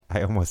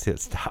I almost hit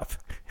stop.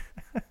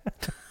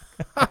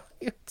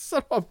 You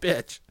son of a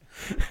bitch.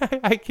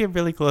 I came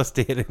really close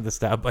to hitting the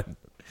stop button.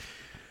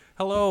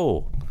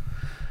 Hello.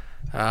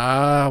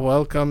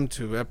 Welcome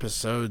to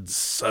episode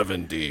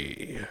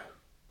 70.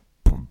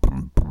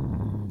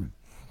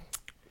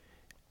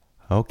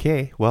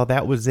 Okay, well,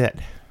 that was it.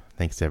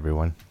 Thanks,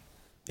 everyone.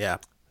 Yeah.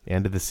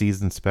 End of the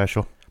season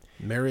special.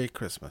 Merry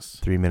Christmas.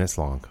 3 minutes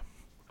long.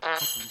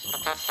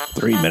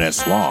 3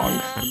 minutes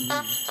long.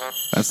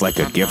 That's like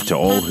a gift to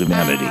all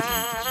humanity.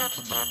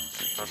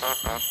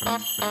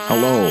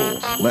 Hello,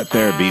 let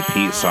there be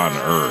peace on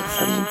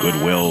earth and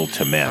goodwill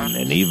to men,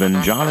 and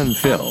even John and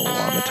Phil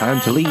on the Time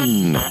to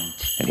Lean.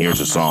 And here's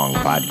a song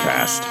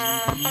podcast.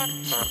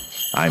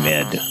 I'm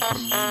Ed,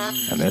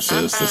 and this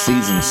is the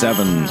season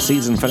 7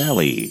 season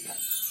finale.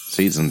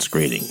 Season's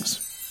greetings.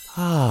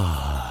 Well,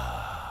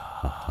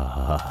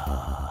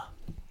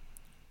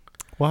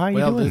 how you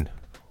doing?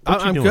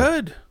 I'm doing?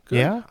 good.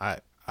 Yeah?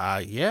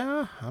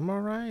 Yeah, I'm all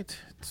right.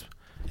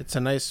 It's a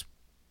nice.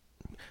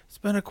 It's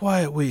been a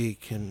quiet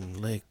week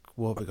in Lake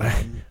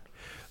Wobegon.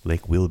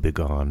 Lake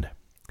Wobegon.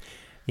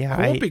 Yeah,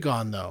 I won't be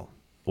gone though.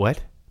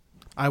 What?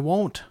 I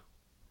won't.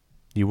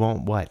 You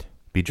won't what?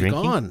 Be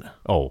drinking? Gone.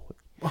 Oh.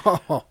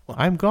 Oh,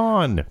 I'm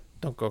gone.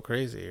 don't go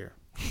crazy here.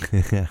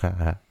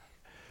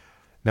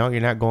 No,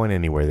 you're not going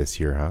anywhere this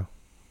year, huh?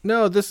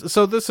 No, this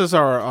is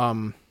our I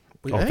think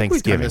we've done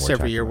Thanksgiving this we're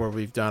every year talking where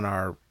we've done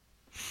our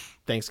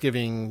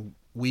Thanksgiving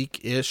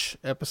week-ish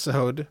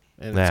episode,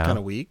 and Yeah. it's kind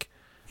of weak,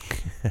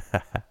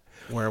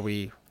 where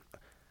we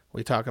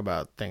talk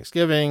about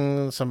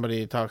Thanksgiving.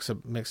 Somebody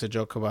makes a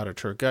joke about a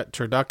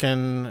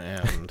turducken,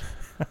 and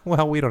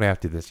Well, we don't have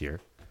to this year.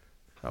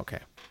 okay.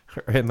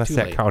 Unless Too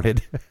that late.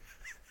 counted.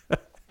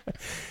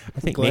 I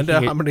think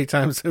Glenda, how many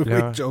times have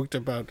Yeah. we joked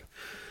about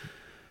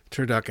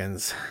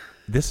turduckens?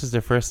 this is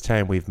the first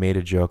time we've made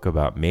a joke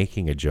about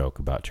making a joke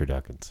about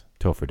turduckens.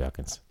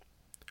 Tofurduckens.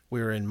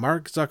 We're in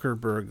Mark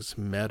Zuckerberg's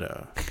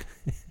meta.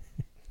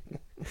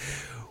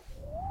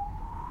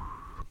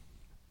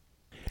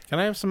 Can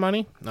I have some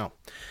money? No.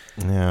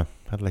 Yeah,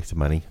 I'd like some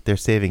money. They're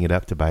saving it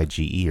up to buy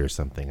GE or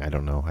something. I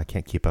don't know. I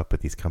can't keep up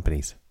with these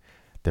companies.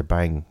 They're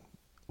buying...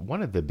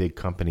 One of the big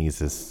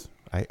companies is...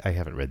 I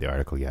haven't read the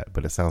article yet,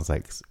 but it sounds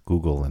like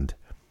Google and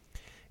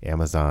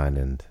Amazon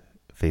and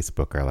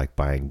Facebook are like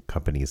buying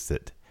companies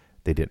that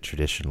they didn't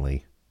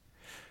traditionally,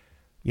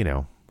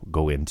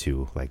 go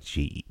into, like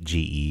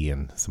GE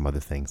and some other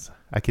things.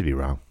 I could be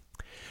wrong.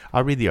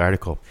 I'll read the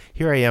article.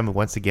 Here I am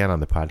once again on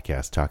the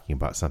podcast talking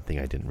about something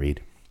I didn't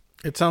read.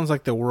 It sounds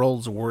like the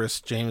world's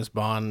worst James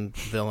Bond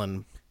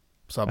villain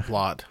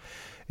subplot.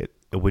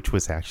 Which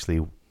was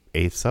actually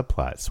a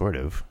subplot, sort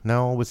of.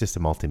 No, it was just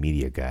a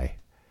multimedia guy.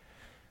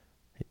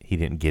 He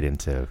didn't get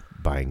into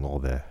buying all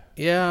the...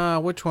 Yeah,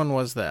 which one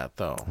was that,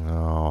 though?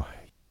 Oh,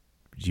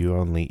 you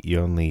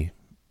only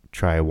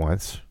try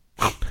once.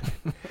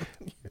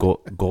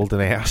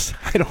 Golden ass.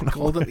 I don't know.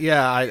 Golden?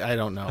 Yeah, I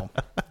don't know.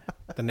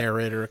 The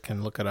narrator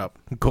can look it up.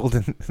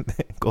 Golden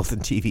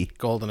TV.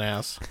 Golden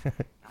ass.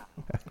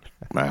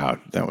 Wow,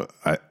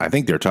 I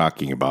think they're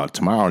talking about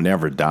Tomorrow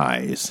Never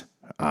Dies.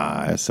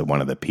 It's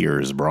one of the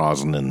Pierce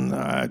Brosnan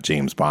and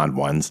James Bond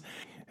ones.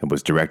 It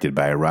was directed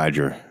by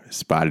Roger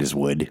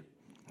Spottiswoode,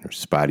 or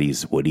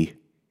Spotty's Woody.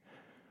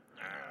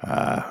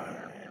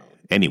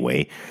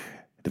 Anyway,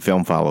 the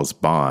film follows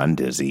Bond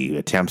as he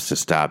attempts to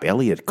stop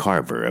Elliot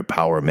Carver, a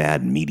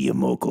power-mad media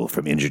mogul,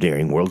 from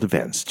engineering world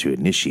events to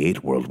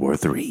initiate World War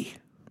III.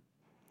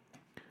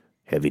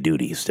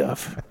 Heavy-duty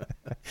stuff.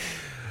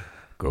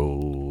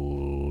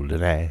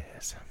 Golden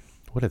ass.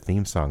 What a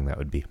theme song that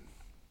would be.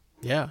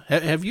 Yeah.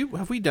 Have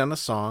we done a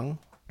song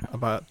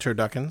about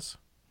turduckens?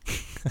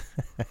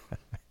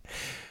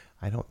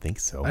 I don't think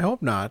so. I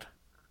hope not.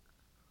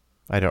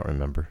 I don't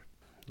remember.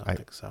 I don't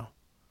think so.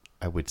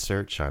 I would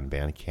search on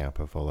Bandcamp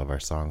of all of our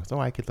songs. Oh,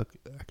 I could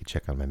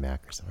check on my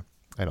Mac or something.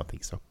 I don't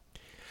think so.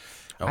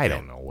 Okay. I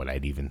don't know what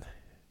I'd even...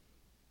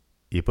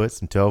 You put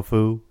some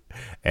tofu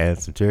and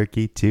some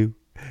turkey too.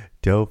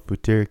 Tofu,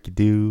 turkey,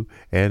 do,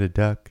 and a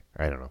duck.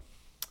 I don't know.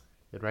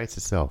 It writes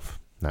itself.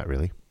 Not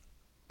really.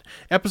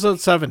 Episode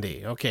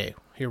 70. Okay,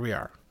 here we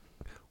are.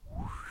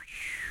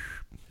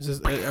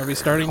 Are we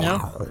starting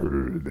now?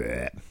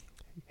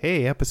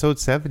 Hey, episode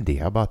 70.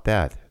 How about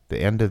that?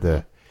 The end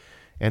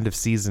of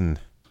season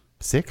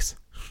 6?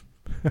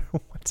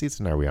 What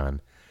season are we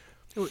on?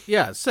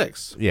 Yeah,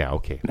 6. Yeah,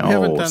 okay. We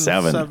haven't No, done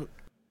 7.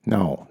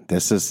 No,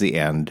 this is the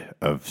end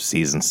of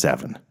season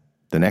 7.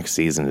 The next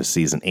season is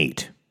season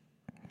 8.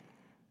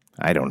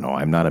 I don't know.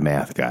 I'm not a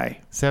math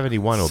guy.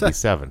 71 will be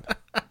 7.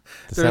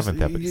 The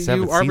seventh episode.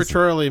 You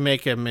arbitrarily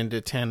make them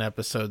into 10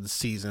 episode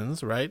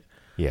seasons, right?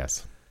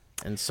 Yes.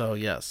 And so,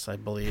 yes, I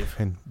believe.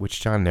 And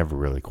which John never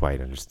really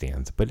quite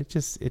understands, but it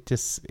just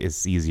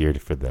is easier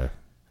for the...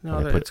 No,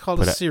 when I it's called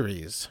a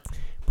series.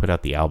 Put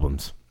out the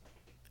albums.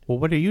 Well,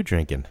 what are you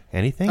drinking?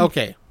 Anything?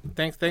 Okay.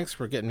 Thanks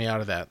for getting me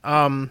out of that.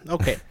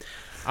 Okay.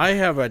 I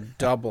have a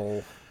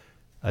double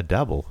A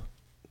double?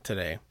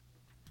 today.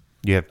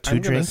 You have two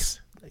drinks?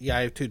 Yeah,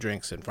 I have 2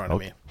 drinks in front of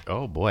me.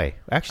 Oh, boy.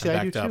 Actually,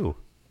 I do backed up. too.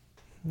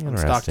 I'm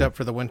stocked up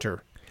for the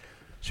winter.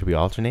 Should we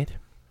alternate?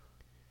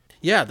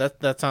 Yeah,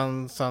 that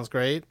sounds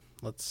great.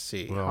 Let's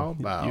see. Well, how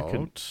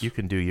about you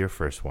can do your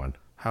first one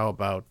how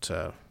about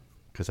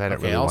because I don't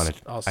okay, really want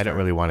to. I'll I don't start.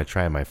 really want to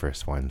try my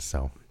first one,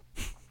 so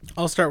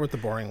I'll start with the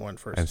boring one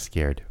first. I'm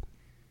scared.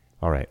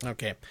 All right.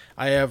 Okay.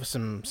 I have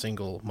some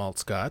single malt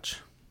scotch.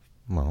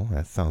 Well,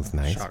 that sounds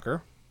nice.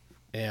 Shocker.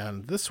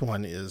 And this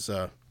one is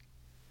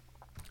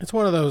it's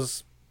one of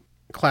those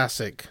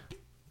classic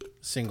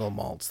single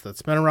malts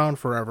that's been around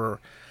forever.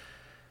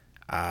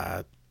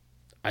 I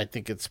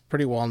think it's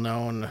pretty well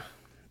known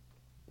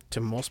to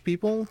most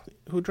people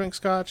who drink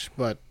scotch,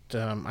 but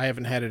I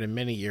haven't had it in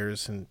many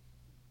years, and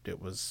it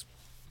was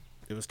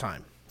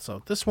time.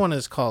 So this one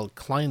is called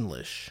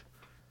Kleinlich.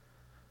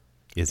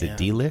 Is it And-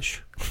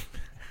 delish?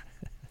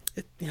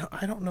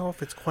 I don't know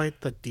if it's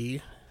quite the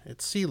D.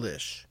 It's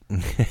Sealish.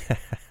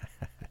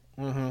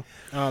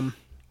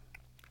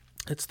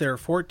 It's their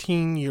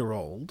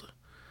 14-year-old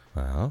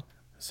Well,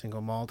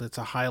 single malt. It's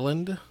a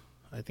Highland.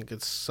 I think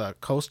it's a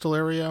coastal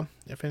area,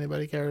 if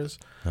anybody cares.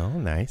 oh,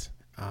 nice.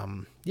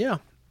 Yeah,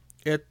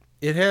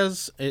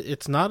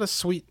 it's not a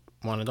sweet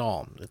one at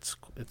all. It's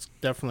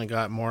definitely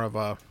got more of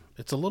a.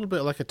 It's a little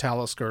bit like a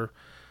Talisker,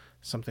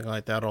 something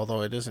like that.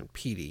 Although it isn't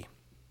peaty.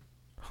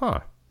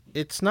 Huh?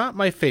 It's not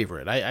my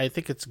favorite. I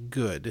think it's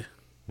good,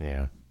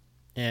 Yeah.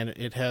 and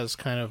it has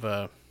kind of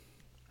a.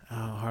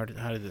 How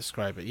to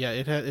describe it? Yeah,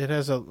 it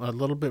has a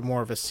little bit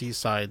more of a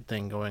seaside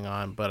thing going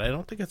on, but I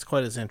don't think it's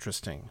quite as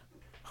interesting.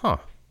 Huh?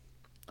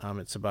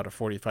 It's about a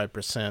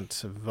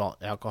 45%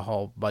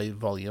 alcohol by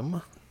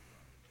volume.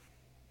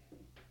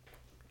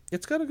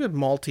 It's got a good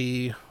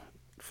malty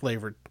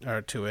flavor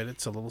to it.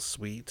 It's a little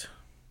sweet,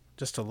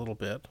 just a little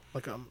bit.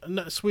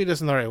 No, sweet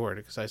isn't the right word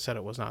because I said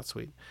it was not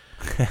sweet,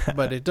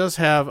 but it does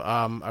have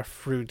a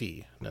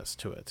fruitiness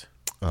to it.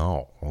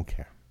 Oh,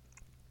 okay.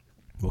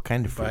 What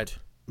kind of fruit?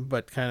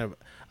 But kind of,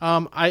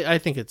 I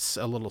think it's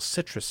a little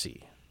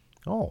citrusy.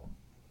 Oh,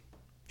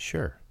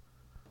 sure.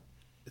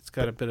 It's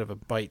got a bit of a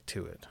bite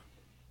to it.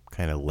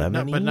 Kind of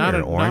lemony but not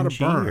or a orangey?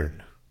 burn. Or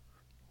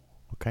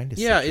what kind of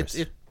Yeah,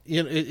 citrus?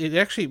 it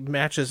actually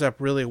matches up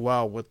really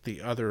well with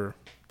the other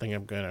thing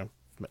I'm going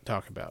to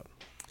talk about.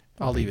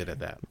 I'll leave it at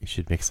that. You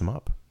should mix them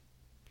up.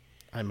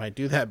 I might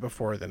do that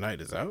before the night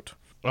is out.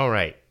 All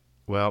right.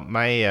 Well,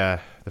 my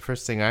the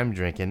first thing I'm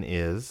drinking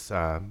is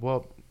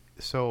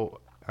so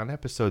on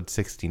episode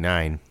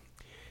 69,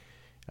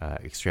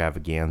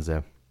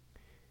 Extravaganza,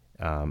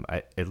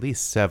 at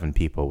least 7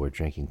 people were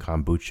drinking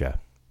kombucha.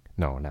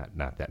 No,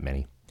 not that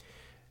many.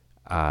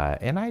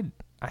 And I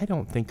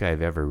don't think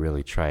I've ever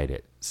really tried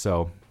it.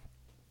 So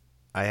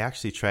I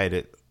actually tried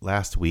it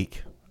last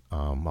week.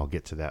 I'll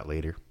get to that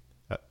later.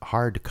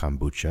 Hard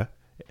kombucha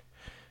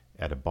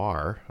at a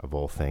bar of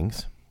all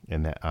things.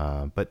 And that,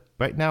 but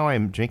right now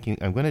I'm going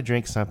to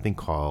drink something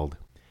called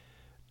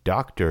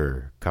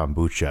Dr.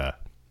 Kombucha,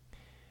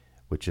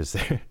 which is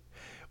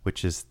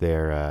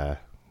their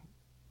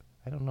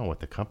I don't know what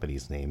the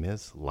company's name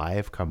is.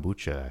 Live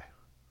Kombucha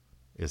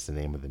is the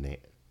name of the name.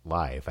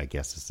 Live, I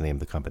guess, is the name of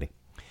the company.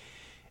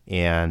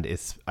 And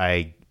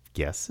I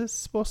guess it's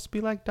supposed to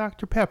be like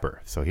Dr.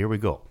 Pepper. So here we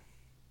go.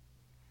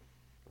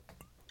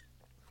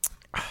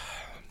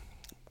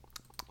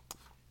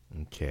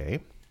 Okay.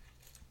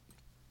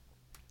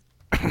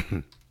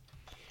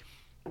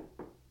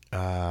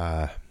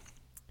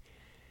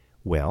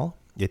 Well,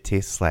 it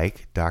tastes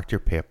like Dr.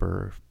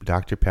 Pepper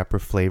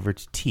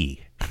flavored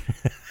tea.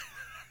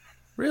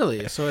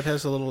 Really? So it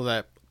has a little of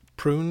that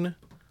prune?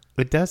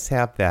 It does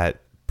have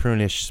that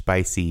prunish,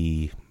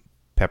 spicy,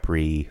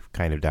 peppery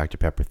kind of Dr.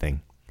 Pepper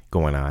thing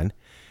going on.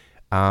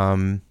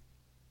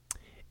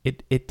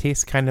 It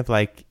tastes kind of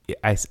like,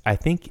 I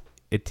think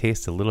it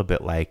tastes a little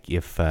bit like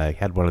if I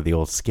had one of the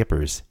old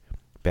Skippers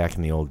back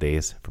in the old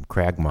days from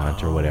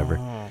Cragmont or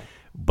whatever,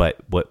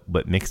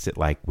 but mixed it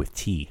like with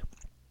tea.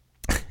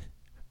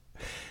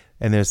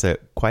 And there's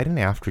quite an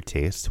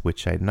aftertaste,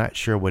 which I'm not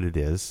sure what it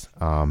is.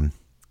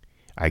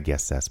 I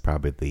guess that's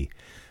probably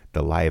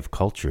the live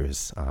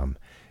cultures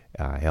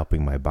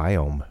helping my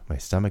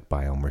stomach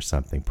biome or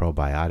something,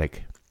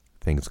 probiotic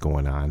things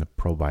going on,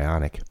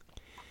 probionic,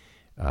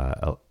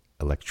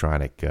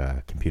 electronic,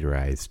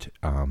 computerized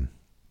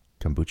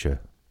kombucha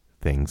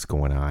things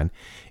going on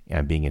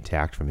and being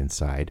attacked from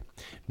inside.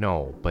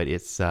 No, but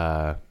it's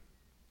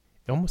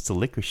almost a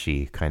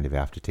licoricey kind of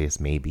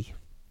aftertaste, maybe.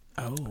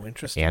 Oh,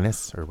 interesting.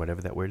 Anise or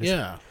whatever that word is.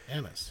 Yeah,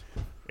 anise.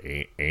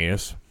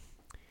 Anise.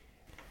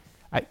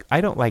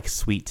 I don't like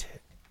sweet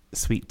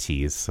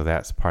teas, so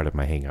that's part of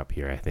my hang up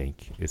here, I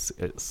think.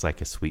 It's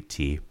like a sweet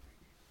tea.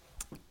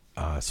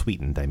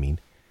 Sweetened, I mean.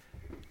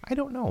 I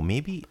don't know.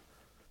 Maybe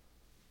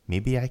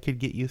I could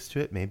get used to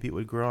it. Maybe it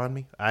would grow on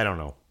me. I don't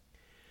know.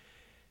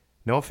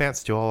 No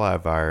offense to all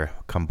of our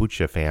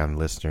kombucha fan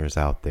listeners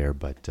out there,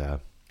 but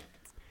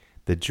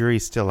the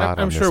jury's still out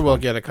on I'm this sure we'll one.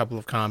 get a couple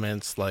of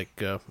comments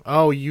like,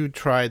 oh, you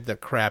tried the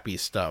crappy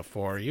stuff,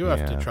 or you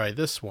have to Yeah. try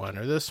this one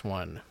or this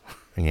one.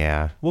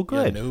 Yeah. Well,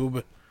 good. You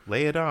noob.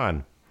 Lay it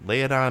on.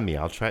 Lay it on me.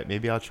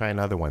 Maybe I'll try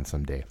another one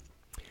someday.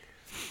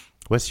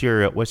 What's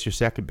your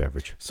second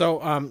beverage?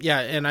 So,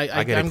 and I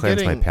gotta I'm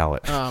cleanse getting, my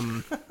palate.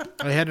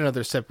 I had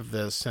another sip of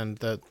this, and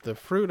the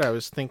fruit, I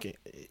was thinking,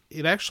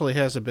 it actually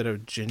has a bit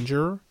of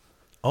ginger.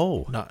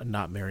 Oh,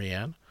 Not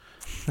Marianne.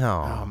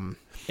 no.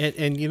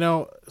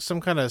 And some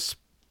kind of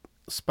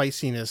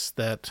spiciness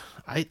that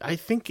I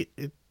think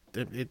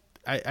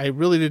I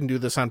really didn't do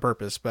this on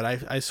purpose, but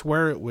I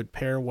swear it would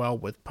pair well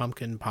with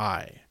pumpkin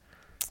pie.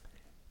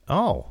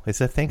 Oh,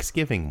 it's a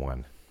Thanksgiving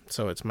one.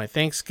 So it's my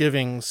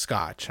Thanksgiving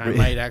scotch.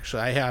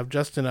 I have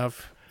just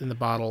enough in the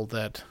bottle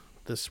that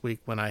this week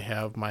when I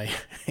have my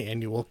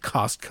annual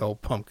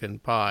Costco pumpkin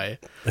pie,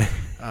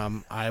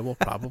 I will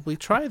probably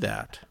try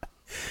that.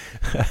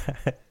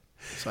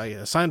 So I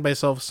assigned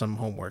myself some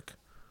homework.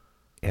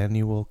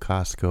 Annual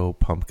Costco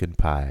pumpkin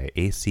pie,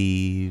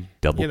 AC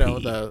double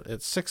P.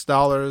 It's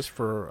 $6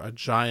 for a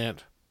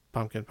giant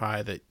pumpkin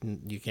pie that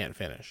you can't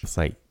finish. It's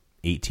like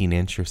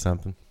 18-inch or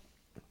something.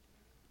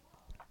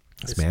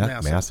 It's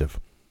massive.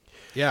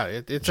 Yeah,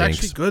 it's Jinx.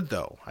 actually good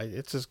though.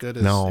 It's as good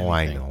as No,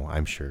 anything. I know.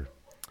 I'm sure.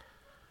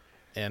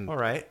 And All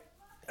right.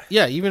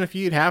 yeah, even if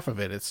you eat half of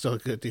it, it's still a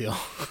good deal.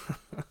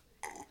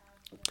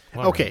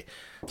 All Okay, right.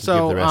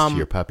 so Give the rest to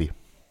your puppy.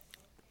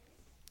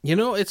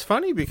 it's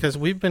funny because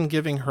we've been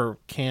giving her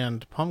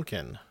canned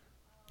pumpkin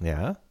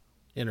Yeah.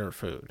 in her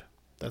food.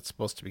 That's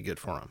supposed to be good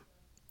for him.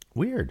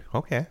 Weird.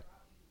 Okay.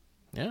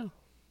 Yeah.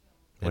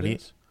 What it do you?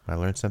 is. I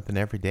learn something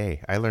every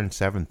day. I learned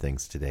 7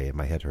 things today, and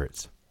my head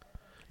hurts.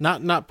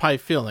 Not pie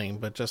filling,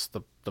 but just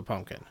the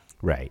pumpkin.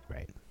 Right.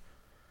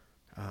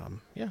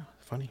 Yeah,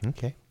 funny.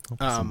 Okay. I'll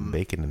put some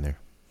bacon in there.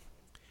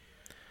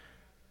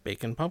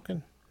 Bacon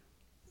pumpkin.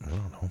 I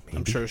don't know. Maybe.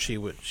 I'm sure she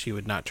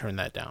would not turn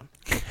that down.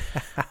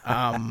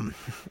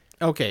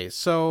 Okay,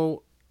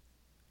 so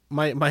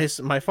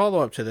my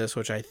follow up to this,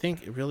 which I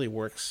think really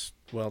works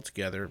well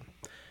together,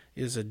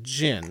 is a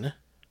gin.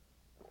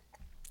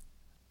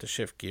 To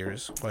shift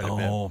gears quite a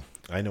bit. Oh,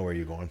 I know where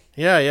you're going.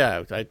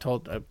 Yeah. I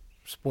told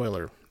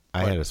spoiler.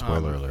 I had a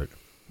spoiler alert.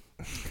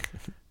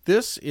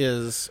 This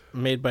is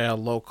made by a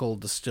local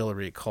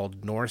distillery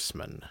called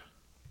Norseman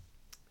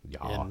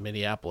Yeah. in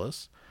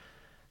Minneapolis,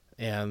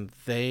 and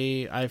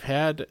I've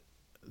had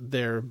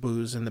their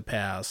booze in the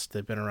past.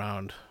 They've been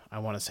around, I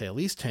want to say at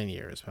least 10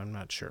 years, but I'm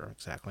not sure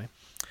exactly.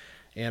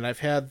 And I've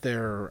had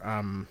their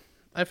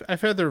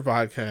I've had their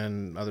vodka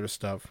and other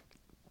stuff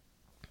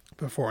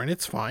before, and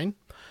it's fine.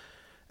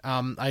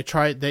 I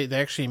tried. They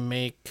actually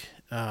make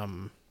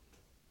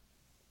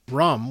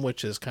rum,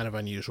 which is kind of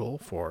unusual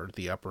for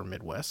the upper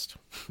Midwest,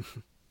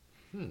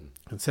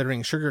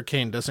 considering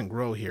sugarcane doesn't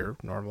grow here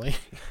normally.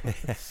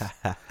 It's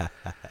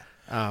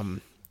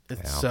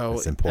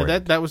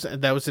important. that was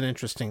an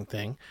interesting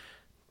thing.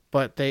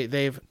 But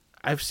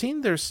I've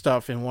seen their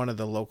stuff in one of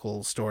the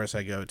local stores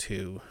I go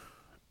to,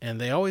 and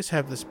they always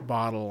have this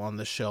bottle on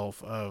the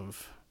shelf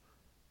of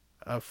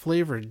a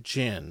flavored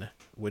gin,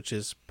 which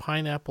is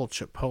pineapple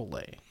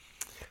chipotle.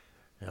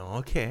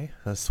 Okay.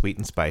 That's sweet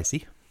and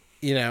spicy.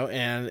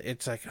 And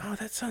it's like, oh,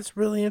 that sounds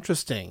really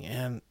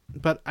interesting.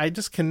 But I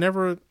just can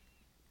never.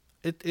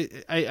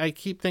 I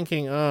keep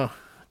thinking, oh,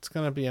 it's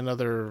gonna be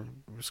another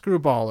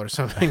screwball or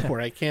something where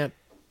I can't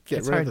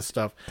get rid of the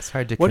stuff. It's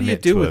hard to. What do you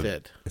do with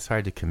it? It's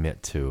hard to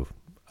commit to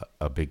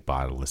a big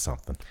bottle of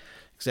something.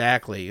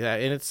 Exactly,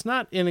 and it's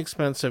not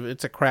inexpensive.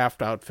 It's a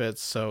craft outfit,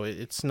 so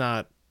it's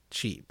not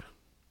cheap.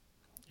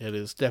 It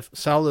is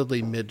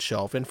solidly mid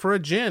shelf, and for a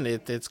gin,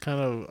 it's kind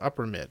of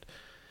upper mid.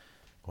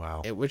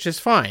 Wow. Which is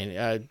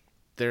fine.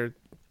 The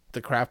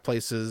craft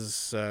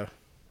places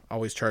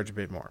always charge a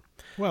bit more.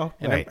 Well,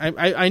 And right.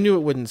 I knew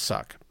it wouldn't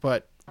suck,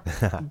 but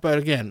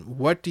again,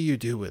 what do you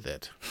do with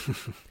it?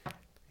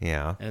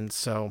 Yeah. And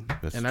so,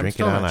 Just and I'm drink it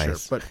still on not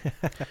ice. sure.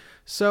 But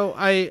so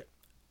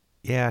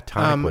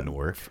tonic wouldn't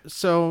work.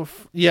 So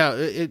yeah,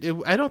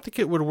 I don't think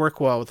it would work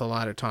well with a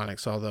lot of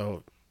tonics,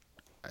 although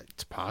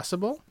it's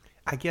possible.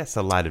 I guess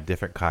a lot of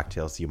different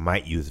cocktails you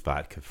might use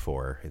vodka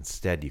for.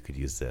 Instead, you could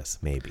use this,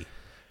 maybe.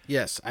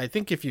 Yes, I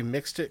think if you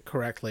mixed it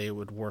correctly, it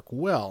would work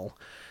well.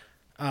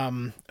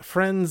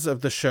 Friends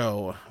of the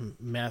show,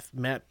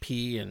 Matt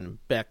P. and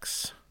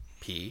Bex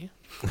P.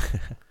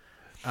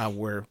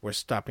 We're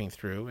stopping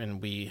through,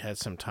 and we had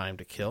some time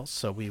to kill,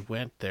 so we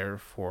went there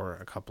for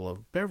a couple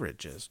of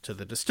beverages to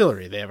the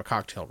distillery. They have a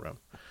cocktail room.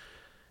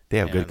 They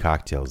have good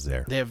cocktails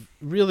there. They have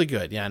really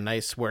good,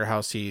 nice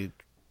warehousey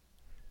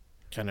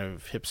kind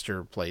of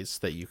hipster place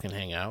that you can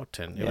hang out,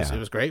 and it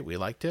was great. We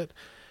liked it,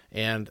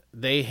 and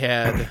they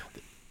had.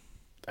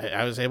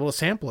 I was able to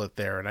sample it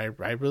there, and I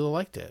really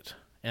liked it.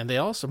 And they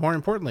also, more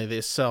importantly,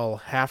 they sell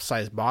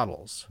half-size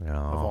bottles of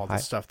all the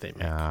stuff they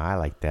make. I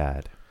like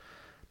that.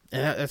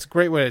 And that's a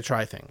great way to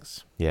try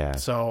things. Yeah.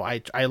 So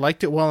I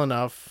liked it well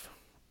enough.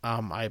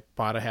 I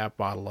bought a half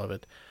bottle of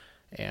it,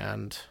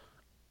 and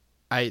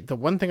the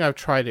one thing I've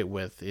tried it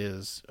with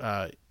is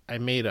I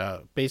made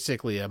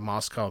basically a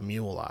Moscow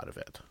Mule out of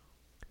it.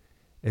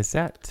 Is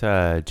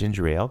that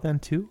ginger ale then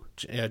too?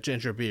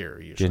 Ginger beer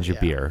usually. Ginger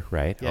beer,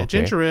 right? Yeah, okay.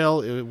 ginger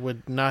ale it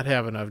would not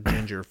have enough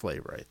ginger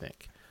flavor, I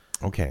think.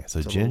 Okay, so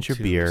It's a ginger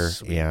little too beer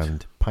sweet.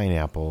 and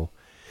pineapple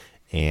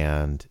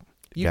and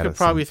You got could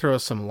probably throw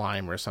some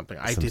lime or something.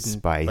 I some didn't,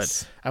 spice.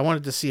 but I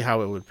wanted to see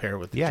how it would pair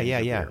with the Yeah,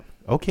 ginger yeah. beer.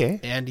 Okay.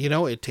 And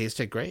it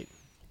tasted great.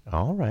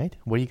 All right.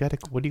 What are you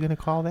going to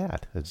call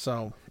that?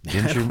 So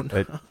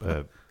Ginger.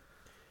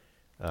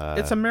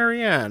 it's a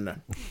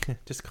Marianne.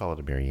 Just call it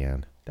a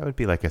Marianne. That would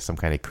be like some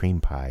kind of cream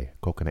pie,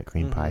 coconut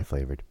cream pie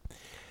flavored.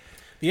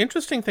 The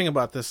interesting thing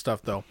about this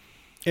stuff, though,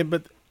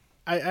 but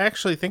I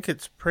actually think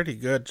it's pretty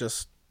good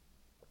just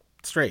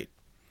straight.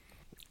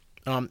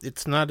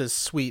 It's not as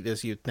sweet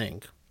as you'd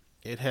think.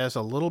 It has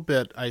a little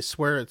bit, I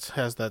swear it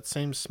has that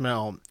same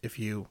smell if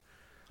you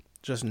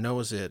just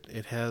nose it.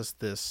 It has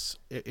this,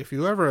 if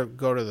you ever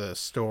go to the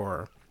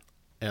store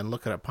and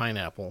look at a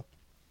pineapple,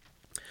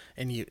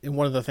 and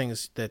one of the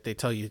things that they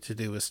tell you to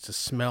do is to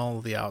smell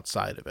the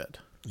outside of it.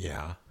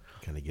 Yeah.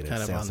 Kind of get Kind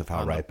a of sense of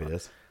how ripe it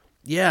is.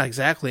 Yeah,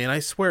 exactly. And I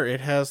swear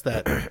it has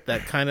that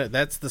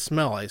that's the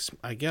smell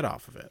I get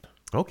off of it.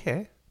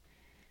 Okay.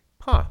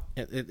 Huh.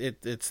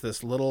 It's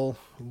this little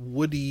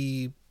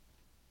woody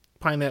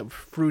pineapple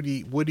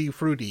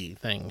fruity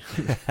thing.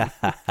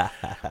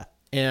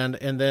 and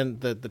then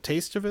the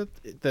taste of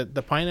it,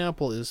 the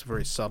pineapple is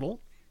very subtle.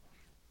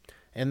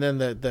 And then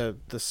the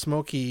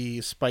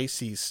smoky,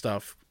 spicy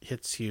stuff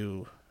hits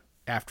you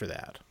after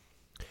that.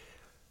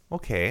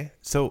 Okay.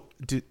 So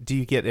do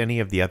you get any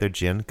of the other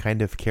gin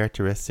kind of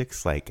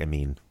characteristics? Like, I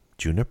mean,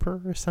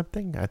 juniper or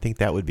something? I think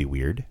that would be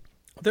weird.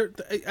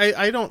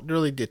 I don't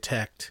really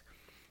detect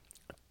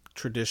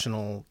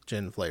traditional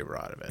gin flavor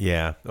out of it.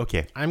 Yeah.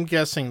 Okay. I'm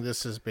guessing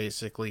this is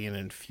basically an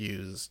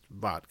infused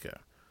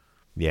vodka.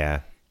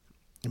 Yeah.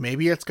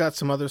 Maybe it's got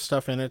some other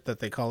stuff in it that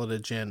they call it a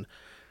gin,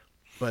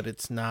 but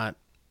it's not.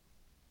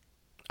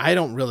 I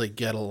don't really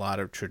get a lot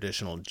of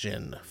traditional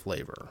gin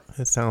flavor.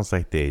 It sounds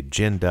like they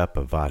ginned up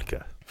a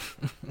vodka.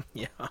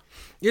 Yeah.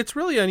 It's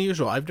really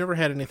unusual. I've never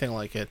had anything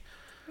like it.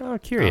 Oh,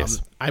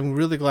 curious. I'm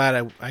really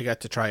glad I got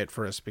to try it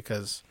first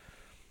because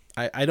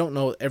I don't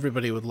know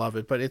everybody would love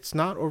it, but it's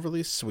not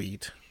overly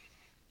sweet,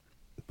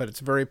 but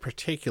it's very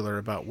particular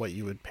about what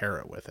you would pair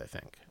it with, I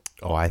think.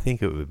 Oh, I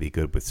think it would be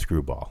good with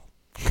Screwball.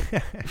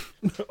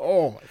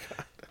 Oh, my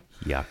God.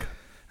 Yuck.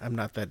 I'm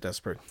not that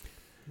desperate.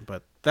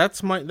 But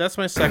that's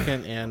my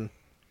second, and,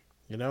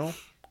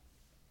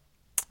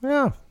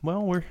 Yeah,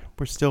 well, we're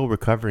still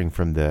recovering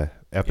from the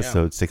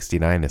episode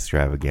 69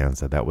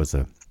 extravaganza. That was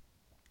a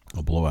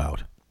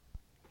blowout.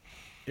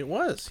 it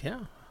was,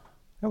 yeah.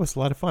 That was a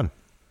lot of fun.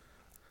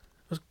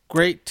 It was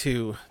great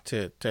to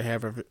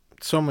have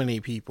so many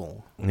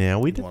people. Yeah,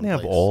 we in didn't one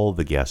have place. all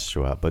the guests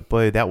show up, but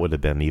boy, that would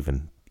have been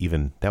even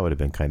that would have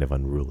been kind of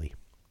unruly.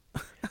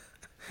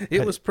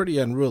 It was pretty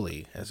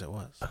unruly as it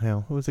was.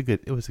 Well, it was a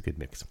good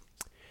mix.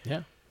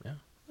 Yeah,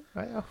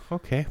 yeah.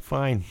 Okay,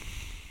 fine.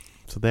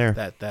 So there.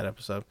 That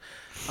episode.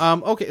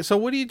 Okay, so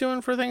what are you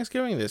doing for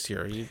Thanksgiving this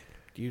year?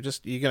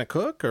 You gonna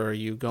cook, or are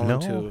you going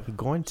to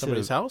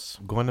somebody's house?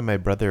 Going to my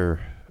brother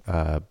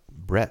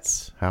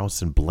Brett's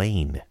house in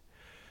Blaine.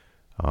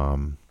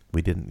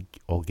 We didn't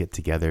all get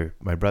together.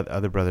 My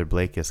other brother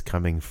Blake is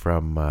coming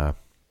from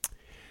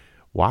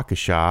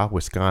Waukesha,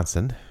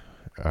 Wisconsin,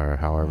 or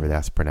however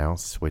that's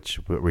pronounced, which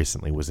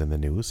recently was in the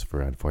news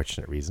for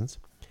unfortunate reasons.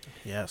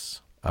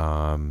 Yes.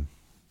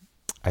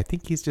 I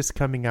think he's just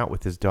coming out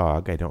with his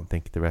dog. I don't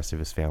think the rest of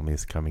his family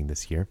is coming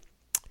this year.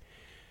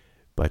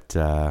 But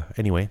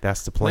anyway,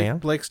 that's the plan.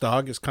 Blake's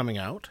dog is coming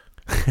out.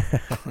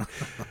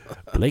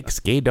 Blake's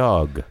gay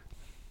dog.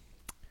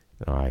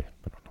 Oh, I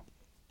don't know.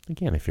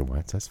 Again, if he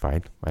wants, that's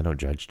fine. I don't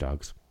judge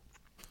dogs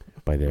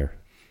by their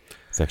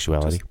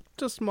sexuality.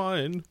 Just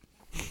mine.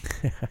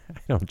 I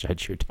don't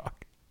judge your dog.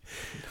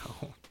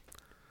 No.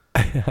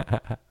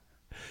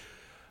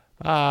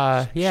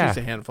 Yeah. She's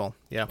a handful.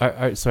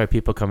 Yeah. So are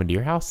people coming to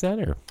your house then,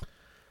 or?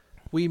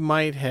 We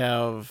might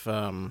have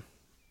the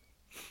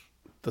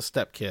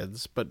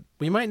stepkids, but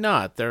we might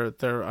not.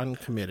 They're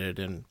uncommitted,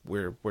 and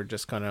we're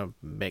just gonna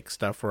make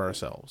stuff for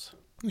ourselves.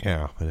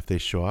 Yeah, but if they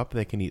show up,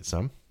 they can eat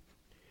some.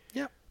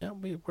 Yeah.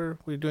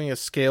 We're doing a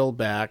scale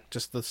back,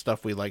 just the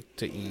stuff we like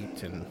to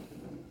eat, and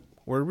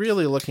we're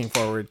really looking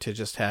forward to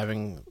just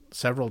having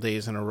several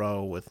days in a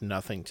row with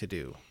nothing to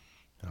do.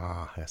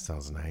 Ah, that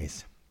sounds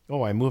nice.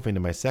 Oh, I'm moving to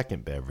my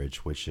second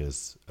beverage, which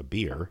is a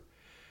beer.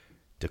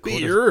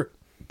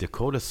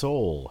 Dakota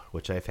Soul,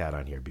 which I've had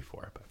on here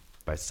before, but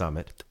by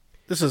Summit.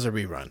 This is a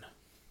rerun.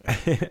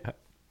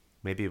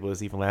 Maybe it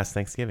was even last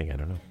Thanksgiving. I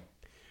don't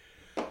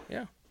know.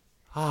 Yeah.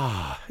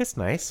 Ah, it's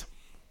nice.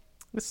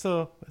 It's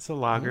a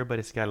lager, but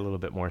it's got a little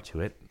bit more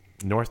to it.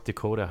 North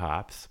Dakota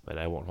hops, but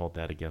I won't hold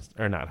that against,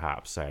 or not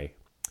hops, sorry,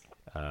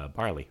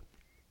 barley.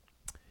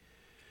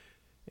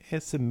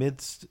 It's a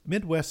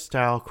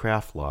Midwest-style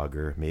craft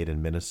lager made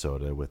in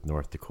Minnesota with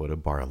North Dakota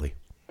barley.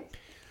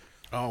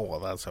 Oh, well,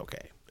 that's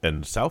okay.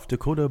 And South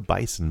Dakota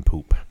bison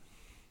poop.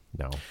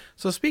 No.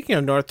 So speaking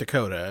of North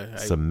Dakota...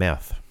 Some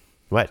meth.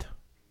 What?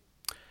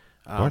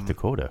 North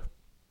Dakota.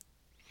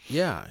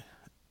 Yeah,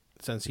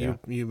 since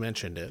you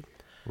mentioned it.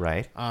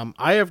 Right.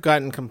 I have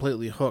gotten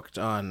completely hooked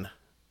on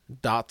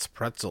Dots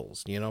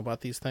pretzels. Do you know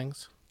about these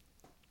things?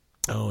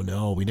 Oh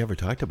no, we never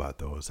talked about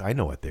those. I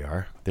know what they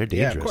are. They're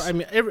Yeah, dangerous. I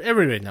mean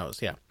everybody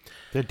knows. Yeah.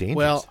 They're dangerous.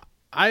 Well,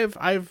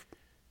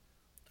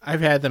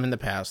 I've had them in the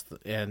past,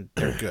 and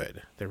they're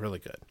good. They're really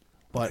good.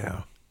 But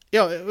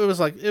it was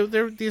like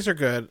these are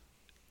good,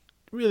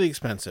 really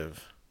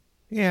expensive,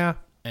 yeah,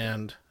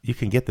 and you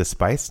can get the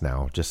spice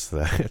now, just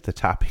the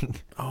topping.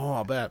 oh,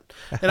 I'll bet.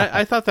 And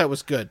I thought that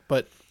was good,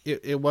 but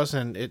it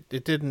wasn't.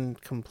 It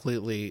didn't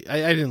completely.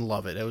 I didn't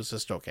love it. It was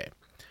just okay.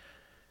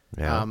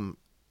 Yeah.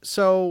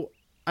 So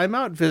I'm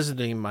out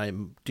visiting my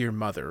dear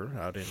mother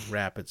out in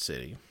Rapid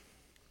City.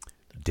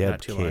 Deb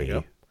not too long K.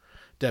 ago.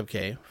 Deb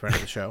K, friend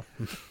of the show.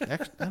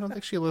 Actually, I don't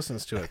think she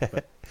listens to it,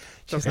 but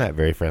She's not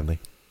very friendly.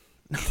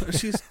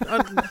 she's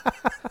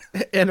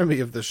enemy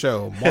of the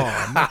show,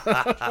 Mom.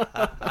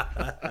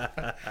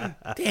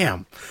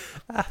 Damn,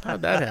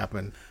 how'd that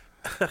happen?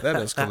 That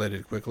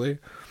escalated quickly.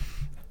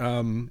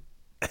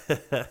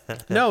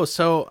 No,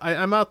 so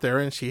I'm out there,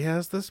 and she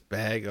has this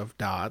bag of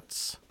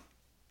dots,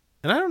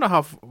 and I don't know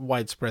how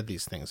widespread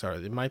these things are.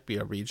 They might be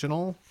a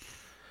regional.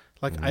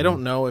 Like, I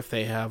don't know if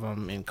they have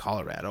them in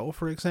Colorado,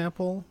 for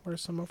example, where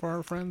some of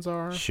our friends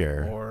are.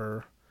 Sure.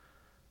 Or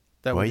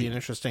that would be an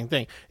interesting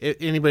thing.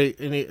 Any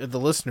of the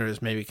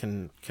listeners maybe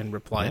can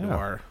reply to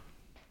our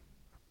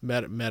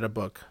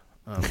MetaBook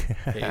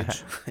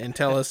page and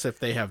tell us if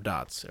they have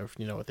dots, or if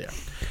you know what they are.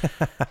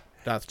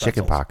 Dots,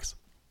 Chicken pox.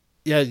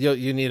 Yeah,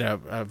 you need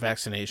a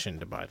vaccination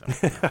to buy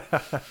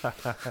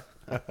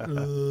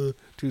them.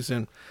 Too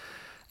soon.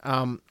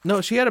 No,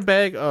 she had a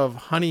bag of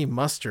honey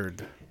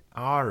mustard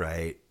All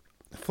right.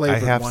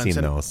 flavored I have ones, seen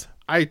and those.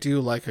 I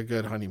do like a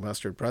good honey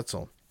mustard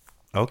pretzel.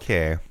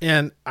 Okay.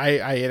 And I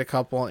ate a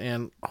couple,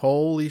 and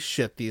holy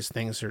shit, these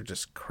things are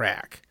just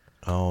crack.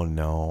 Oh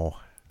no.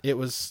 It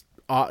was,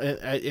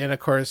 and of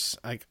course,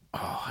 like,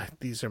 oh,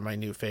 these are my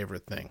new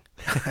favorite thing.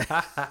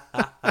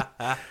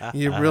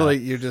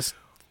 You just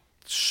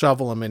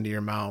shovel them into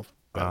your mouth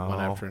one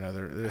after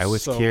another. I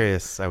was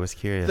curious.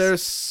 They're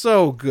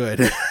so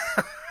good.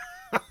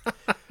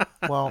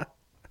 Well,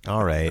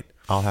 all right.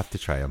 I'll have to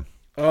try them.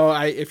 Oh,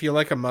 if you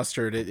like a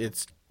mustard,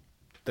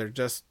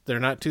 they're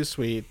not too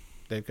sweet.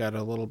 They've got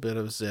a little bit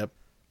of zip.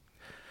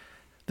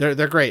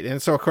 They're great.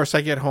 And so of course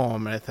I get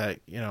home and I thought,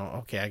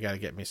 okay, I got to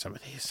get me some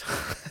of these.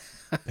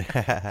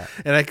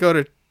 And I go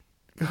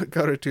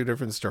to two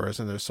different stores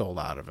and they're sold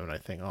out of them. And I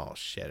think, oh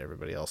shit,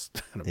 everybody else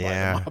is gonna buy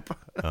them up.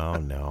 Oh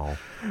no.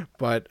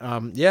 But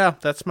yeah,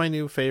 that's my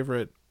new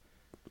favorite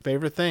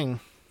thing.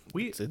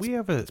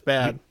 It's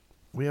bad.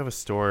 We have a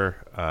store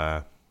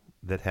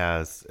that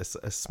has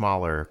a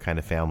smaller kind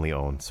of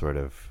family-owned sort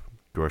of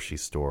grocery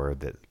store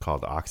that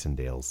called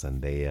Oxendale's,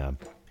 and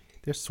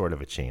they're sort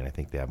of a chain. I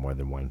think they have more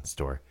than one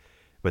store,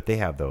 but they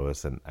have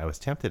those, and I was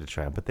tempted to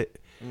try them, but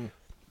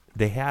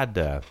they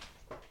had.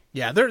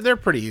 Yeah, they're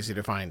pretty easy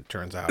to find.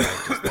 Turns out,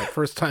 that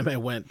first time I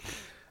went,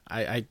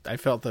 I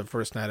felt the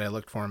first night I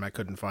looked for them, I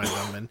couldn't find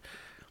them, and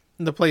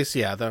the place,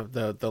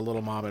 the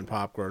little mom and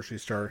pop grocery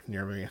store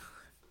near me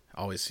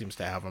always seems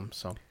to have them.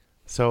 So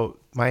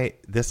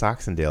this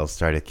Oxendale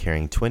started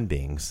carrying Twin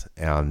Bings,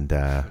 and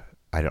I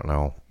don't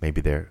know,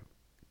 maybe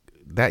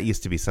that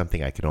used to be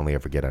something I could only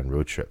ever get on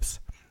road trips.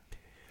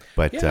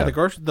 But yeah,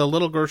 the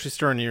little grocery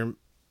store near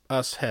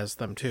us has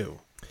them too.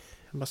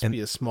 It must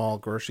be a small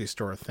grocery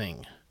store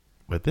thing.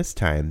 But this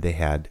time they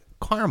had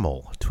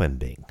caramel Twin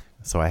Bing,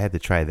 so I had to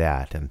try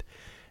that, and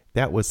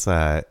that was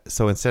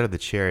so instead of the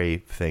cherry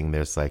thing,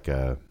 there's like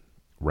a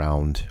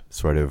round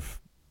sort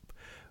of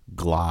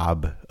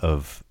glob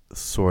of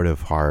sort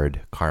of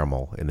hard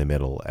caramel in the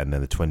middle, and then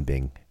the Twin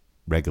Bing,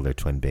 regular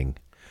Twin Bing,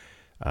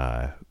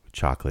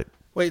 chocolate.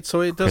 Wait,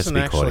 so it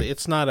doesn't coating.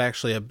 it's not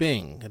actually a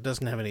Bing. It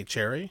doesn't have any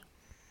cherry?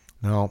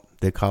 No,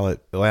 they call it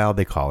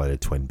a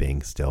Twin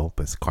Bing still,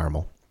 but it's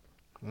caramel.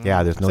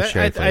 Yeah, there's no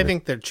cherry flavor. I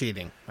think they're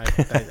cheating. I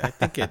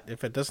think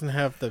if it doesn't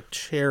have the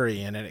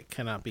cherry in it, it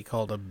cannot be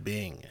called a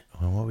Bing.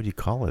 Well, what would you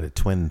call it? A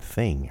twin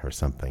thing or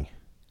something?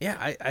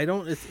 Yeah, I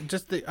don't. It's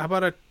just how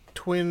about a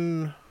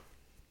twin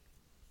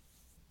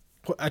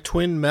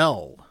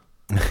Mel?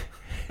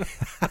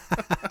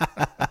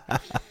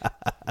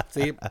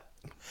 See,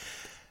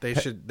 they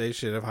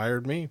should have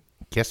hired me.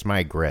 Kiss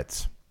my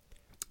grits.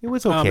 It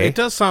was okay. It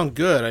does sound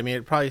good. I mean,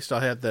 it probably still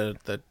had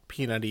the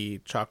peanutty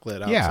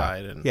chocolate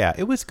outside. Yeah,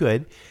 it was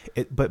good.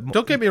 But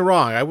don't get me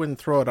wrong, I wouldn't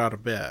throw it out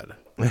of bed.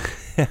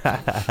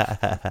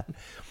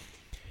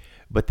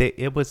 But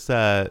it was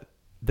the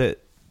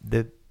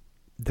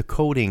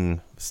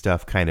coating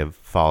stuff kind of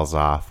falls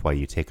off while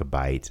you take a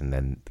bite, and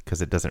then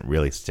because it doesn't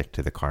really stick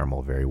to the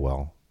caramel very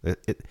well.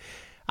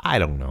 I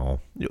don't know.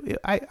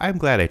 I'm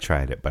glad I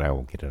tried it, but I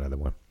won't get another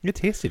one. It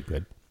tasted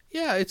good.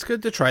 Yeah, it's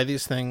good to try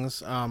these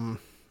things.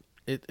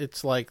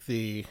 It's like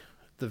the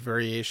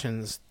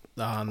variations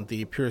on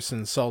the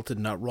Pearson salted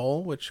nut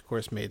roll, which of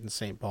course made in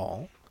St.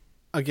 Paul.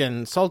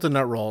 Again, salted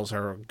nut rolls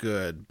are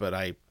good, but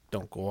I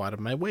don't go out of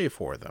my way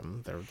for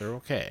them. They're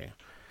okay.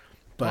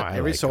 But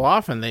every so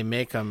often they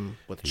make them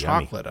with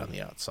chocolate on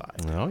the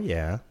outside. Oh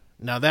yeah.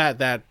 Now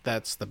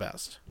that's the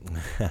best.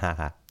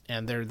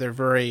 And they're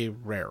very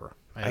rare.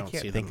 I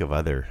can't think of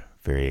other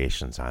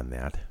variations on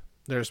that.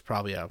 There's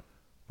probably a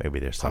Maybe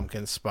there's some.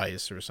 pumpkin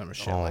spice or some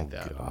shit Oh like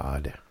that.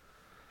 God,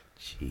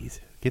 jeez,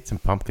 get some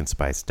pumpkin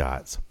spice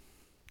dots,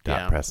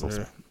 dot pretzels.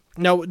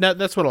 No,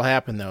 that's what'll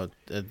happen though.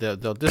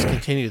 They'll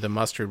discontinue the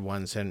mustard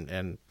ones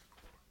and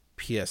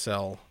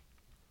PSL,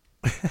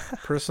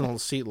 personal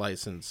seat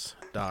license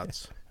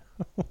dots.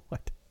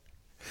 What?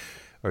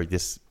 Or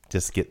just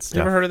get stuff.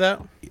 You ever heard of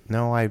that?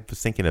 No, I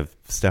was thinking of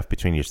stuff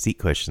between your seat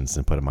cushions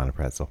and put them on a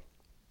pretzel.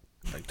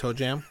 Like toe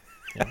jam?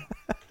 Yeah.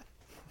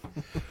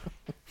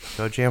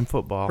 Go Jam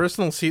football.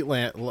 Personal seat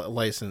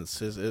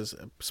license is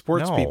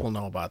sports No. people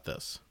know about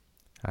this.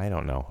 I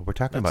don't know. We're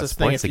talking about That's the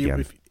thing. sports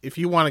again. If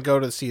you want to go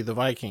to see the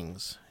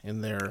Vikings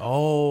in their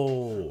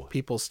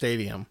People's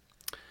Stadium,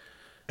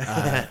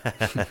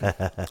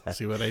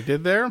 see what I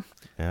did there?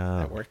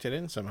 Yeah. I worked it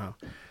in somehow.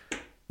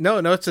 No,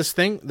 it's this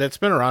thing that's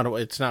been around.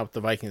 It's not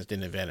the Vikings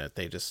didn't invent it;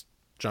 they just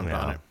jumped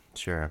on it.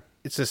 Sure.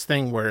 It's this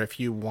thing where if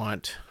you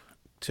want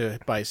to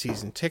buy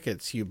season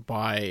tickets, you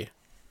buy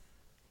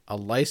a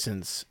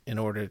license in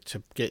order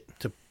to get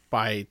to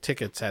buy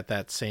tickets at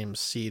that same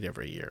seat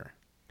every year.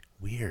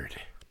 Weird.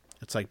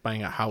 It's like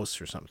buying a house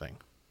or something.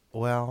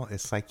 Well,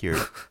 it's like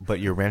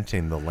you're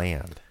renting the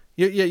land.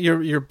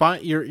 You're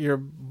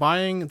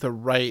buying the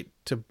right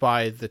to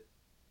buy the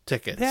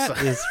tickets. That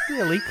is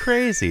really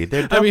crazy.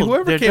 They're I mean,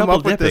 whoever came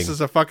up with this dipping.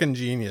 is a fucking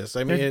genius.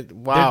 I mean, They're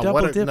wow,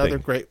 double what another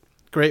dipping.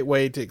 great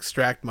way to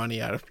extract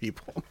money out of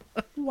people.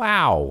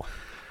 Wow.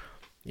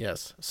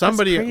 Yes,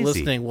 somebody crazy.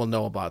 listening will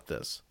know about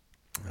this.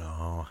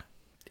 Oh.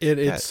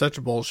 It's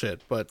such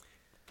bullshit, but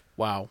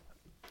wow.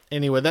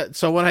 Anyway,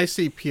 so when I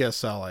see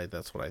PSL,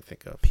 that's what I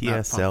think of.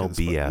 PSL Not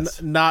pumpkin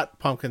BS. not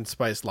pumpkin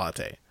spice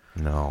latte.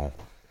 No.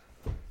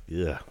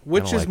 Yeah.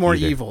 Which is more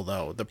evil,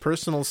 though, the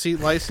personal seat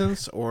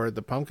license or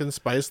the pumpkin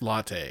spice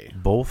latte?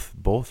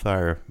 Both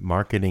are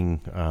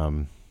marketing.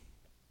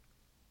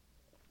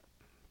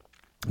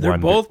 They're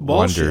both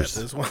bullshit. wonders.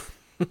 Is what-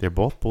 They're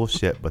both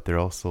bullshit, but they're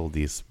also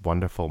these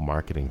wonderful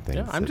marketing things.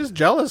 Yeah, I'm that- just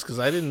jealous because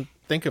I didn't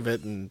think of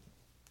it and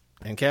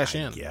cash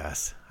in.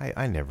 Yes,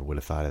 I never would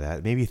have thought of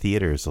that. Maybe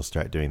theaters will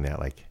start doing that,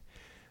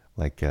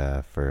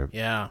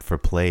 for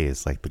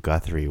plays, like the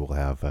Guthrie will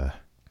have.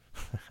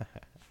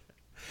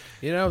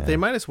 They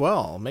might as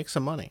well make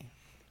some money.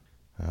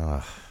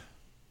 Ugh.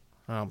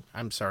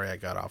 I'm sorry I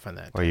got off on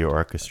that. Or your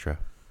orchestra.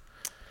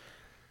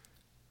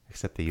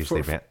 Except they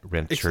usually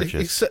rent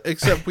churches.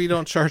 Except we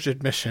don't charge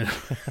admission.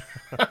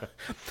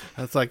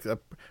 That's like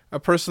a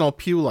personal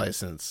pew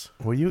license.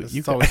 Well, you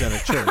It's always in a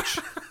church.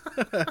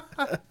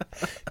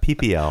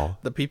 PPL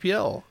The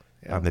PPL.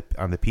 Yeah.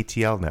 on the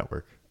PTL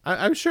network.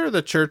 I'm sure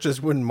the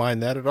churches wouldn't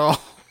mind that at all.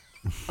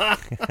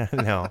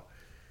 No.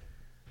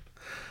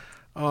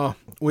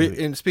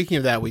 And speaking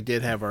of that, we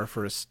did have our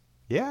first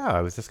Yeah,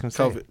 I was just going to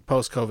say.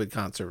 post-COVID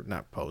concert.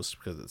 Not post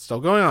because it's still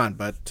going on,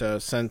 but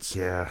since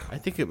I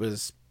think it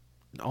was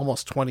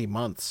almost 20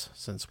 months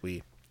since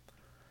we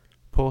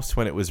Post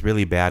when it was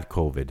really bad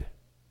COVID.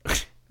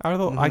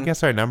 Although I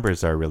guess our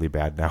numbers are really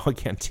bad now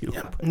again too.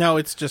 Yeah. No,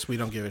 it's just we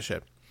don't give a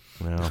shit.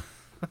 Well,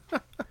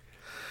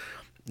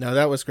 No,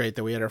 that was great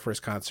that we had our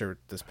first concert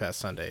this past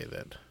Sunday.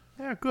 That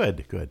yeah,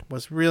 good.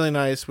 was really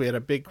nice. We had a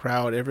big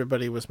crowd.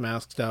 Everybody was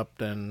masked up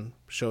and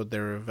showed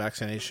their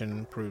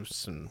vaccination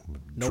proofs and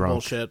no Drunk.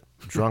 bullshit.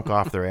 Drunk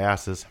off their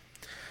asses.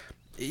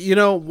 You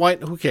know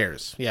what? Who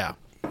cares? Yeah,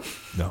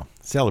 No,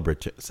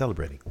 celebrating.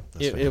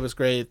 That's it, right. it was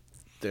great.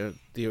 The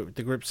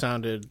group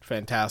sounded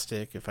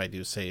fantastic, if I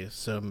do say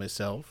so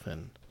myself,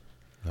 and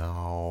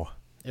No.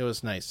 it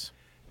was nice.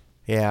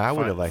 Yeah, I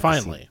would have liked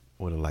Finally.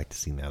 would have liked to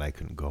see that. I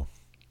couldn't go.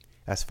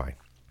 That's fine.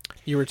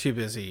 You were too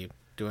busy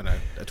doing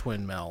a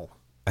twin Mel.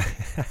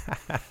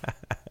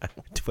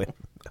 Twin.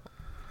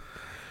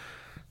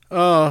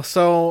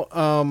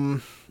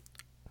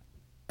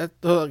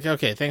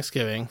 Okay,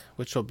 Thanksgiving,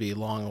 which will be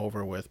long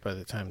over with by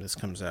the time this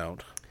comes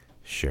out.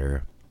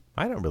 Sure.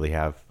 I don't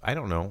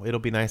know. It'll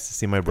be nice to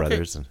see my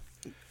brothers and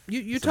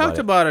You That's talked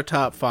about about a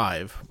top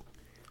five.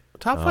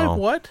 Top five Oh.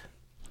 what?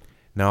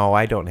 No,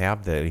 I don't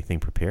have anything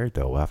prepared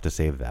though. We'll have to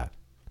save that.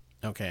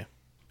 Okay.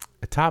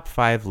 A top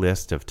 5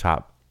 list of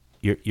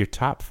your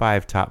top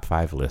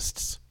 5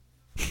 lists.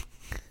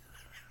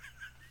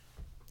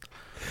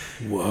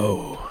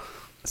 Whoa.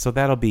 So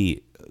that'll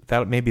be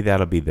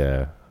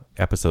the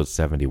episode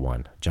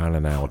 71. John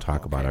and I will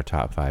talk about our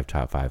top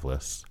 5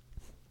 lists.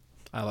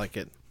 I like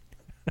it.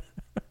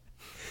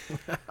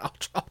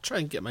 I'll try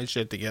and get my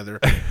shit together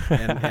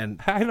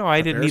and I know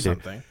I didn't prepare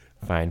either. something.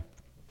 Fine.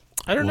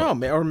 I don't know,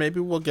 or maybe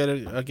we'll get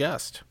a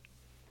guest.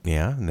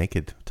 Yeah, and they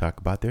could talk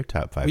about their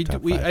top 5.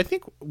 I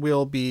think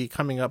we'll be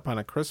coming up on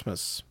a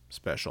Christmas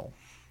special.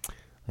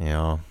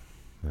 Yeah.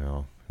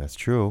 No, that's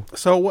true.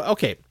 So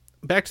okay,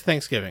 back to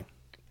Thanksgiving.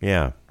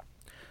 Yeah.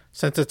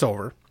 Since it's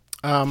over,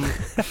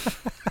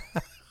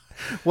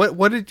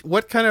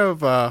 what kind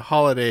of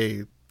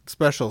holiday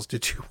specials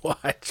did you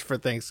watch for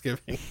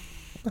Thanksgiving?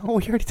 Oh,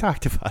 we already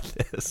talked about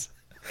this.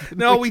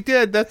 No, we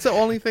did. That's the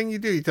only thing you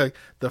do. You talk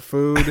the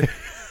food,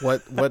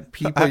 what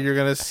people you're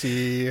gonna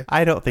see.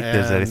 I don't think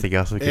there's anything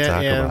else we can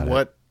talk about.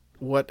 And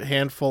what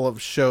handful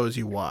of shows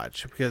you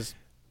watch, because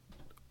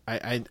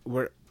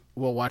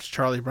we'll watch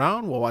Charlie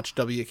Brown, we'll watch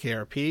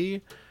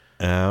WKRP,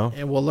 Oh,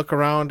 and we'll look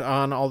around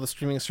on all the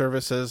streaming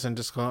services and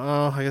just go,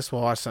 oh, I guess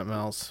we'll watch something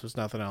else. There's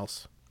nothing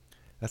else.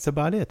 that's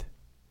about it.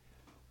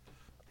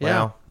 Yeah.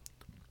 Well,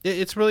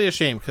 It's really a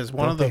shame because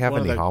don't they have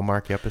any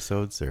Hallmark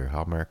episodes or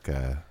Hallmark?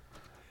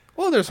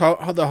 Well, there's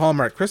the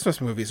Hallmark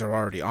Christmas movies are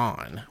already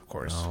on, of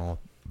course, Oh,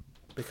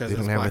 because they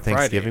it's don't have a Black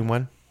Thanksgiving Friday.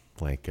 one,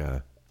 like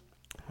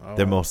Oh.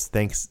 the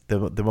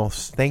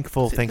most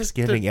thankful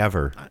Thanksgiving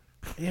ever.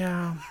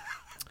 Yeah,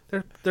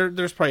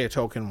 there's probably a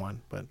token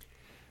one, but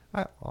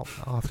I'll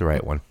have to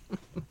write one.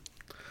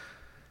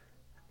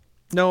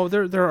 no,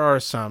 there are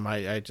some.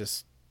 I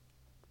just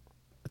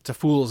it's a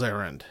fool's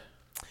errand.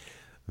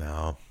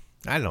 No,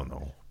 I don't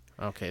know.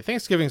 Okay,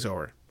 Thanksgiving's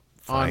over.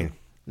 Fine. On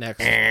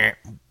next.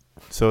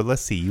 So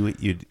let's see.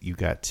 You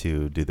got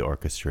to do the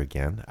orchestra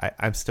again.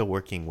 I'm still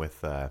working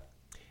with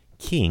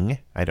King.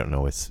 I don't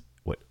know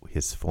what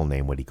his full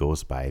name, what he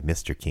goes by.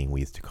 Mr. King,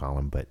 we used to call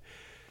him, but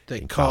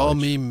They in call college.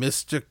 me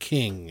Mr.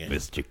 King.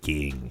 Mr.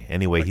 King.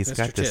 Anyway, Like he's Mr.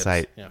 got this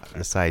Tibbs. Yeah.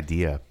 this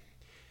idea.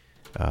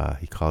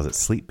 He calls it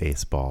sleep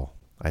baseball.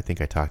 I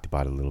think I talked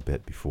about it a little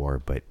bit before,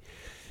 but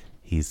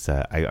he's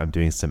I'm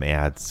doing some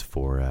ads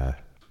for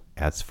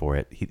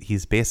it.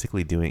 He's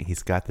basically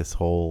he's got this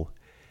whole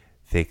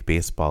fake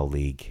baseball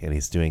league, and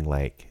he's doing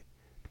like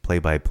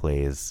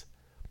play-by-plays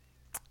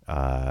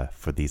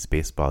for these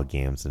baseball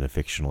games in a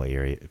fictional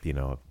area,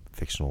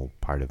 fictional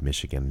part of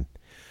Michigan,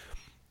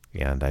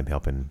 and I'm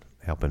helping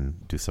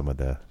do some of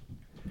the.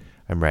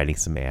 I'm writing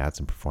some ads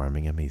and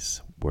performing them.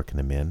 He's working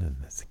them in, and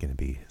it's going to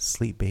be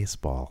sleep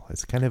baseball.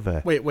 It's kind of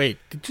a Wait.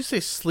 Did you say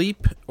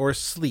sleep or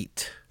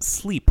sleet?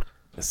 sleep.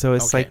 So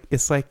it's Okay.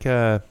 it's like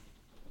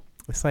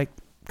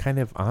kind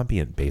of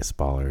ambient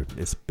baseball, or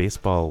it's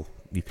baseball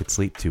you could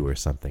sleep to or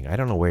something. I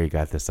don't know where he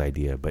got this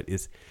idea, but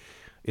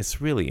it's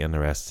really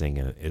interesting,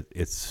 and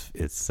it's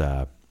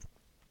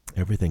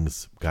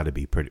everything's got to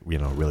be pretty,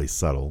 really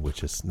subtle,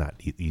 which is not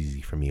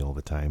easy for me all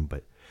the time.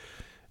 But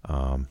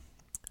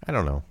I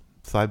don't know.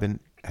 So I've been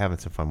having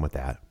some fun with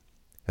that.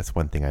 That's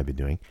one thing I've been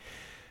doing.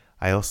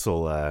 I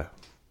also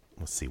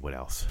let's see what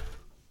else.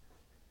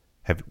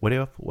 What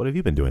have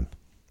you been doing?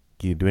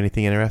 Do you do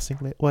anything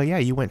interesting? Well, yeah,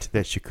 you went to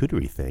that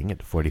charcuterie thing at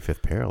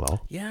 45th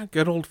Parallel. Yeah,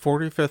 good old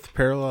 45th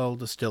Parallel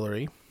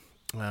Distillery.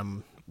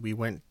 We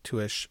went to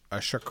a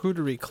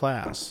charcuterie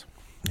class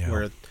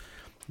where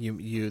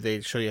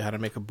they show you how to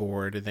make a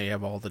board, and they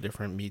have all the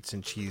different meats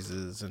and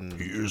cheeses and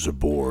Here's a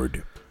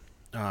board.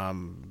 I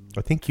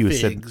think you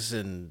said figs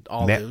and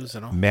olives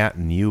and all. Matt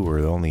and you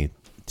were the only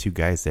two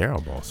guys there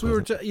almost. We were,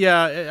 wasn't it?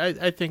 yeah.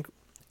 I think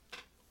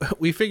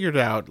we figured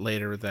out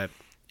later that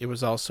it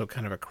was also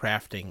kind of a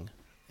crafting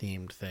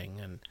themed thing,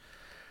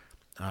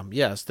 and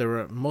yes, there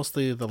were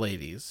mostly the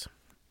ladies,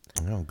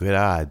 Oh, good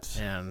odds.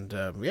 and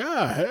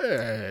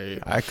hey,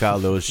 I call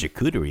those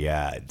charcuterie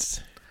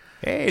odds.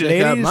 Hey, check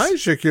ladies, out my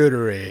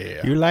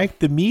charcuterie. you like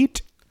the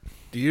meat?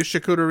 Do you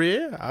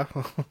charcuterie?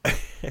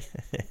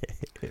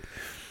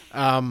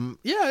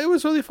 Yeah, it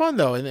was really fun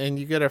though, and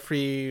you get a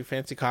free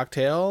fancy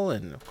cocktail,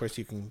 and of course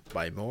you can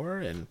buy more,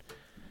 and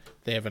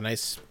they have a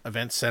nice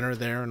event center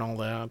there and all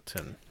that.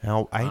 And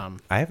Now,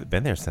 I haven't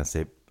been there since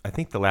I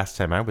think the last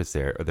time I was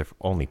there, or the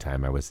only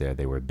time I was there,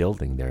 they were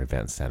building their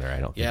event center. I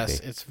don't think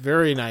yes, it's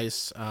very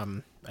nice.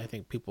 I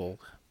think people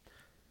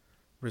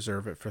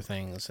reserve it for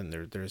things, and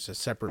there's a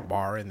separate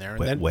bar in there,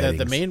 and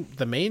then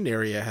the main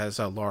area has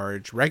a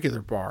large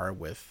regular bar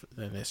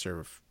and they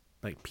serve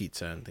like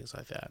pizza and things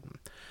like that. And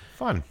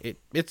fun.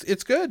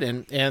 it's good,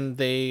 and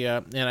they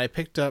and I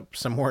picked up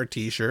some more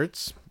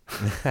T-shirts.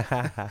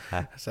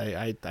 So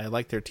I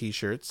like their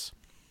T-shirts,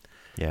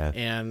 Yeah.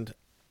 and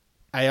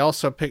I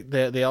also picked.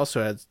 They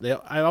also had.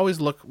 I always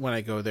look when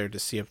I go there to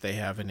see if they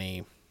have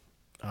any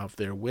of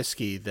their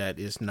whiskey that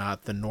is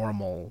not the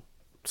normal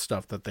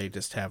stuff that they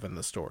just have in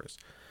the stores.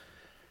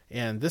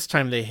 And this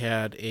time they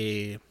had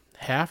another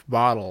half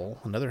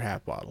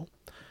bottle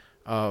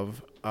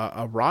of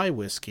a rye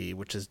whiskey,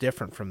 which is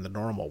different from the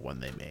normal one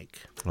they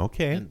make.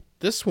 Okay. And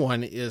this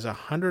one is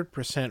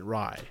 100%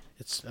 rye.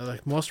 It's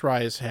like most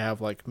ryes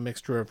have like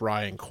mixture of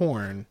rye and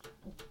corn.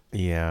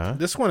 Yeah.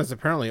 This one is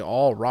apparently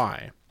all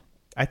rye.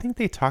 I think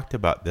they talked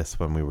about this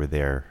when we were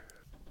there,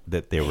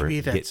 that they Maybe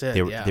were that's it,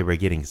 yeah. they were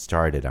getting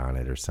started on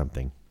it or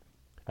something.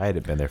 I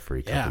hadn't been there for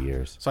a couple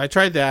years. So I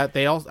tried that.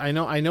 I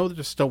know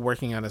they're still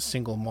working on a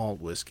single malt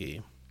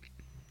whiskey,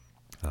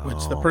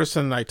 which the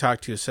person I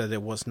talked to said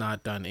it was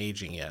not done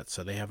aging yet,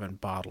 so they haven't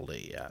bottled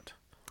it yet.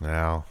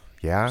 Well,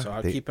 yeah. So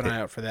I'll keep an eye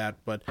out for that.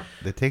 But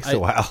It takes a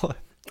while.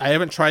 I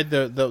haven't tried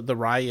the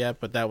rye yet,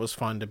 but that was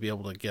fun to be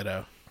able to get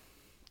a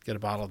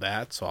bottle of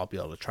that. So I'll be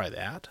able to try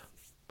that.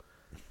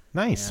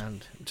 Nice.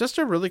 And just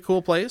a really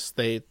cool place.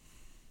 The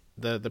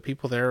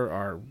people there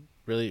are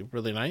really,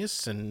 really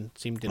nice and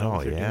seem to know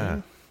what they're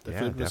doing. The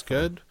food was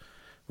good.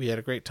 We had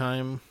a great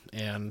time,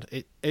 and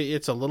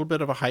it's a little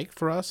bit of a hike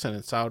for us, and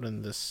it's out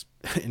in this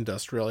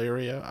industrial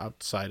area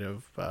outside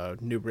of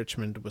New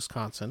Richmond,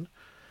 Wisconsin.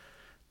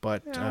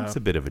 But It's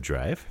a bit of a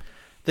drive.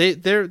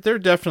 they're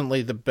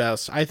definitely the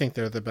best. I think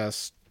they're the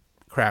best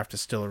craft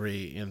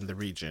distillery in the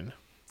region.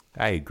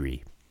 I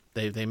agree.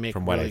 They make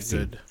From what really I've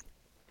seen.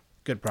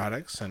 good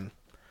products, and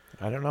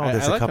I don't know. I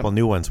There's a like couple 'em.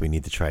 new ones we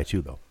need to try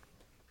too, though.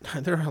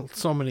 there are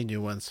so many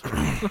new ones.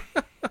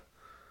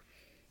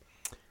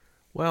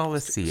 Well,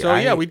 let's see. So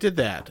yeah, we did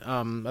that.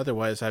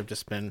 Otherwise, I've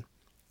just been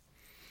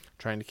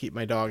trying to keep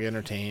my dog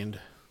entertained.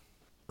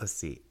 Let's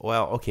see.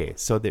 Well, okay.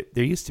 So there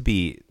used to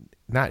be,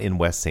 not in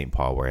West St.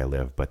 Paul where I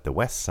live, but the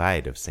west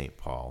side of St.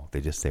 Paul. They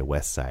just say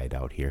west side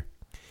out here.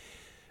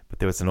 But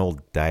there was an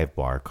old dive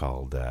bar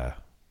called,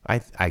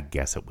 I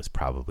guess it was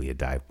probably a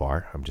dive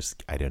bar.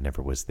 I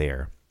never was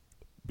there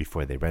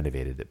before they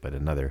renovated it. But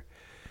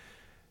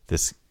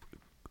this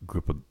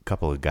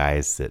couple of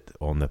guys that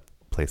own the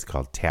place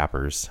called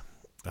Tappers,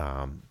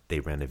 they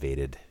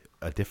renovated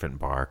a different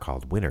bar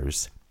called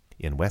Winners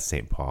in West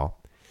St. Paul.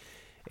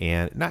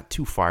 And not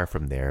too far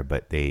from there,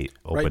 but they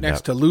opened Right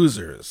next up. to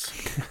Losers.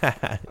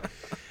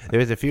 There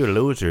was a few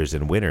Losers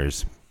and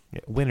Winners.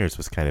 Winners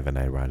was kind of an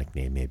ironic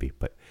name, maybe,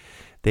 but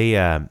they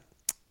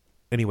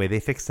anyway, they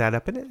fixed that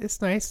up, and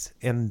it's nice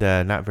and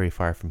not very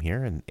far from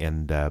here.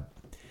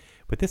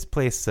 But this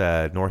place,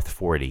 North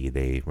 40,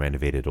 they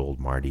renovated Old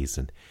Marty's,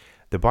 and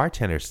the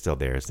bartender's still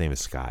there. His name is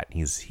Scott.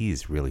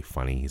 He's really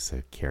funny. He's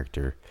a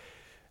character.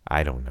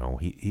 I don't know.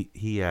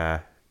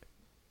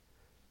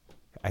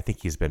 I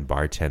think he's been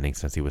bartending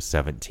since he was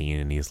 17,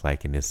 and he's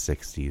like in his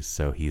 60s,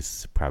 so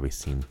he's probably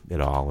seen it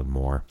all and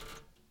more.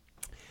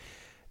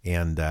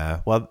 And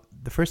well,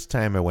 the first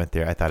time I went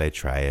there, I thought I'd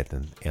try it,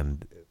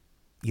 and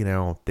you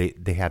know,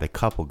 they had a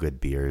couple good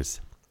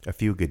beers, a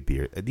few good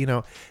beers. You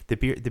know, the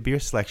beer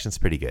selection's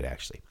pretty good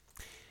actually,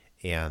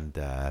 and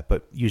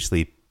but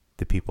usually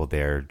the people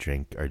there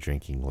are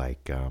drinking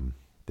like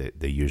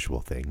the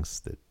usual things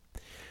that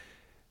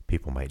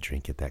people might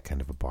drink at that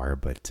kind of a bar.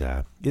 But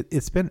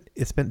it's been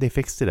they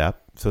fixed it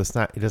up, so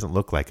it doesn't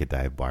look like a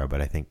dive bar,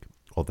 but I think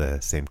all the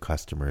same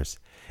customers.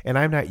 And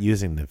I'm not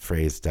using the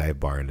phrase dive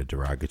bar in a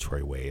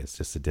derogatory way. It's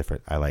just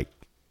I like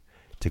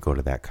to go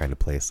to that kind of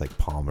place like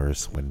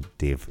Palmer's when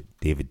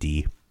David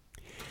D,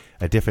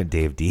 a different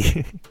Dave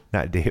D,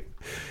 not Dave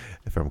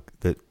from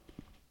the,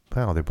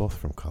 well, they're both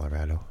from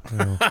Colorado.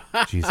 Oh,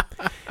 jeez.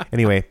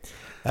 Anyway,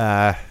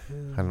 I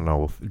don't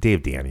know.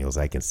 Dave Daniels,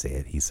 I can say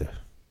it. He's a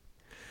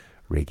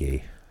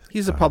reggae.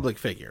 He's a public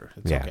figure.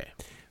 It's yeah, okay.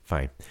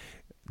 Fine.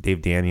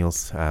 Dave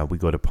Daniels, we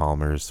go to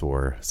Palmer's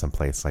or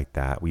someplace like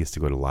that. We used to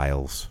go to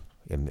Lyle's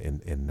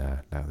in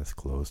now that's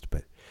closed,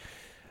 but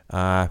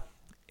and,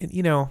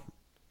 you know,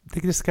 they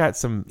just got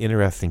some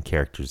interesting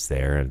characters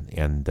there,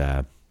 and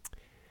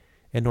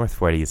North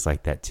 40 is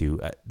like that too.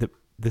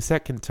 The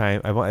second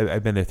time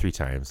I've been there 3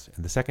 times,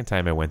 and the second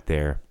time I went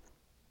there,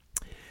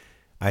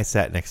 I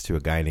sat next to a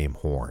guy named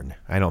Horn.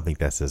 I don't think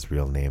that's his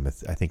real name.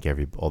 I think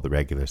all the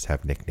regulars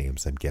have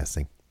nicknames, I'm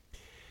guessing.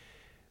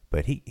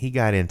 But he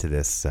got into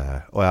this.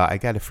 Well, I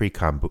got a free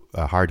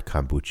hard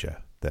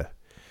kombucha. The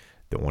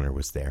owner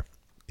was there,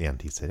 and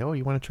he said, "Oh,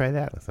 you want to try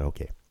that?" I said,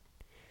 "Okay."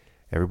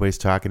 Everybody's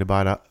talking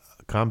about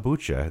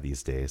kombucha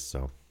these days,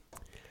 so.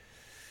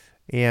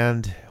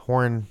 And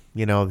Horn,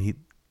 you know,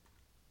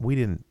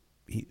 we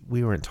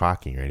weren't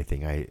talking or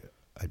anything. I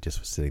just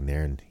was sitting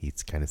there, and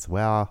he's kind of said,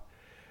 "Well,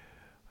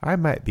 I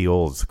might be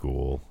old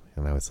school,"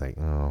 and I was like,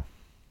 "Oh,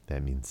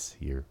 that means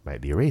you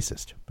might be a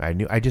racist."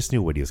 I just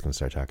knew what he was going to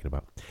start talking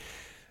about.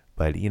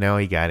 But, you know,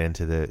 he got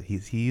into he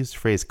used the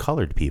phrase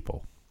colored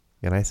people.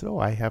 And I said, "Oh,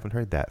 I haven't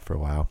heard that for a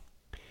while."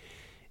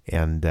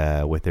 And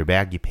with their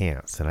baggy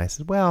pants. And I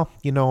said, "Well,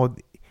 you know,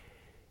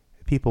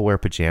 people wear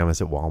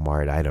pajamas at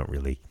Walmart. I don't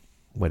really,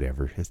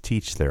 whatever, just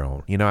teach their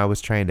own." You know, I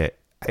was trying to,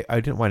 I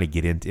didn't want to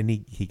get into, and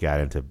he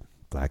got into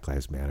Black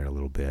Lives Matter a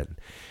little bit.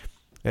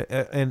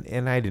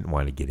 And I didn't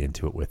want to get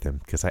into it with him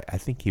because I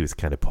think he was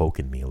kind of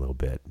poking me a little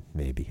bit,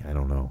 maybe. I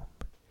don't know.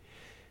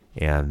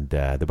 And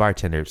the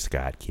bartender,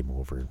 Scott, came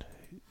over and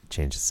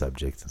changed the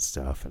subject and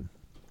stuff, and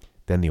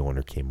then the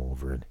owner came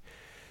over, and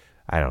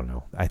I don't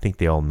know. I think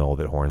they all know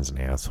that Horn's an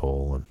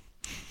asshole,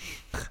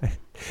 and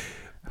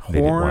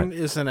Horn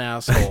is an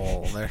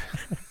asshole.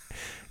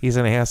 He's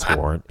an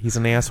asshole. He's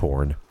an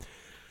asshole.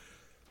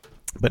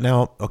 But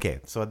now, okay,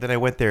 so then I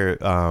went there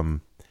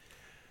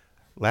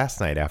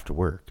last night after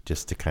work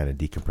just to kind of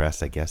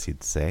decompress, I guess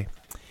you'd say,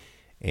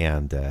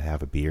 and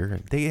have a beer.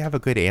 They have a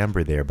good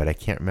amber there, but I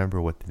can't remember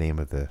what the name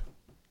of the.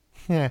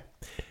 I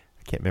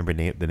can't remember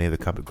the name of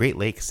the company. Great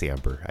Lakes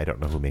Amber. I don't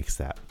know who makes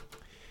that.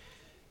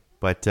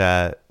 But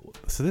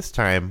so this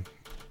time,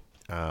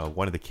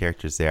 one of the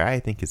characters there, I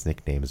think his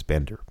nickname is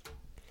Bender,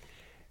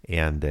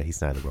 and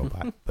he's not a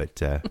robot.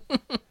 But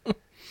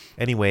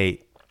anyway,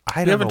 I don't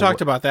know. We haven't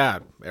talked about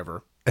that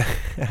ever.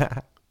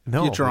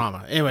 No.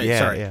 Futurama. Anyway,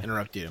 sorry,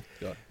 interrupt you.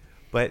 Go ahead.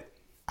 But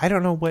I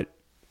don't know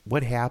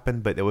what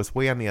happened, but it was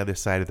way on the other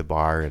side of the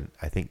bar, and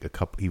I think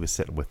he was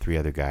sitting with 3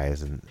 other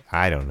guys, and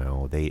I don't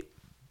know.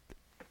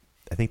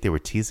 I think they were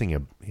teasing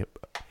him.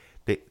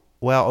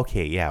 Well,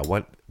 okay, yeah.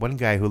 One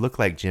guy who looked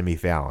like Jimmy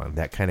Fallon,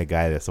 that kind of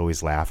guy that's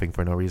always laughing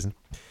for no reason.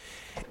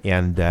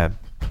 And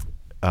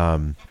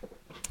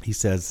he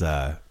says,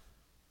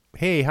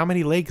 "Hey, how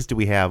many legs do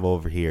we have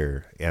over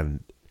here?"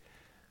 And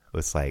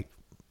it's like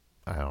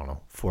I don't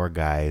know, 4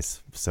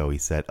 guys. So he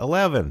said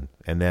 11,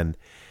 and then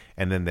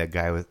that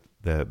guy with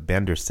the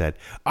bender said,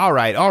 all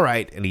right,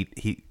 and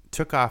he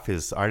took off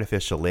his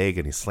artificial leg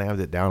and he slammed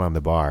it down on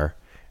the bar.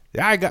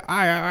 I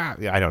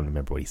don't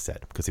remember what he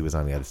said because he was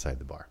on the other side of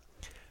the bar.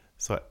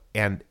 So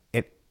and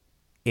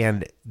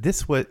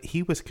this was,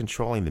 he was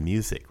controlling the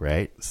music,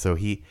 right? So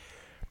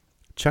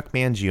Chuck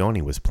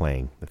Mangione was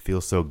playing "It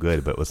Feels So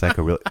Good," but it was like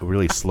a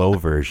really slow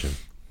version.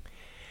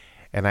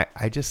 And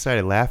I just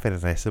started laughing,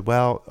 and I said,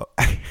 well,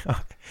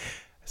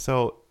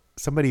 so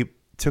somebody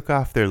took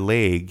off their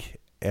leg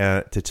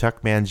to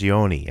Chuck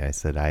Mangione. I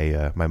said,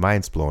 my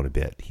mind's blown a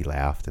bit. He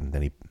laughed, and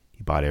then he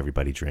bought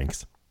everybody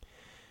drinks.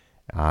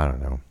 I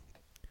don't know.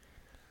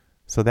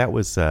 So that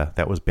was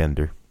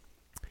Bender.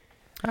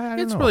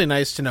 It's really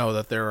nice to know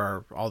that there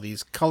are all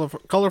these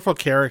colorful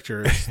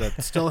characters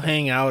that still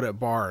hang out at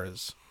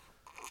bars.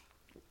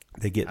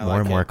 They get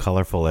more and more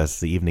colorful as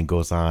the evening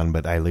goes on,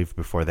 but I leave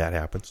before that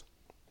happens.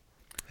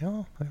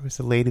 Well, there was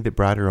a lady that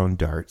brought her own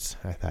darts.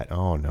 I thought,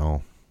 oh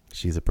no,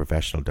 she's a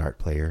professional dart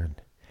player.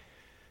 And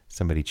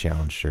somebody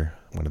challenged her.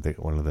 One of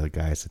the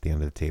guys at the end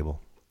of the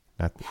table,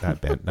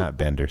 not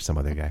Bender, some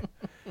other guy.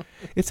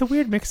 It's a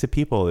weird mix of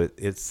people.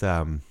 It's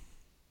I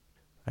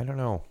don't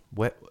know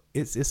what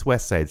it's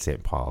West Side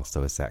St. Paul,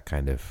 so it's that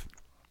kind of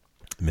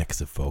mix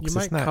of folks.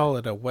 You might call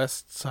it a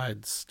West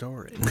Side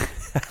Story.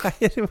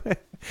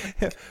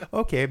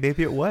 Okay,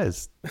 maybe it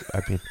was.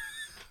 I mean.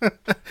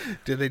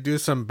 Did they do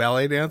some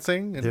ballet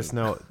dancing? There's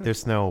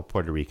no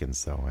Puerto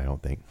Ricans though, I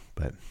don't think.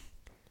 But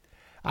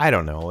I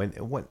don't know. And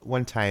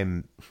one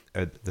time,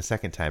 the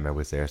second time I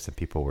was there, some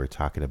people were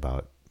talking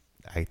about.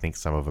 I think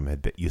some of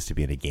them used to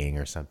be in a gang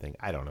or something.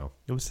 I don't know.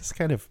 It was just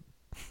kind of.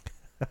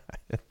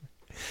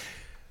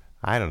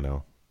 I don't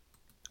know.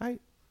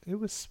 It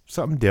was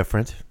something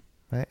different,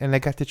 and I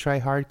got to try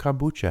hard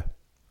kombucha.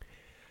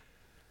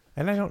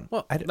 And I don't.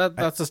 Well,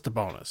 that's just a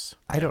bonus.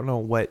 I don't know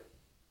what.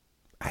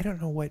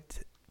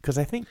 Because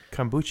I think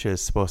kombucha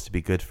is supposed to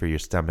be good for your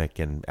stomach,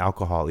 and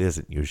alcohol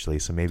isn't usually.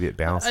 So maybe it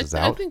balances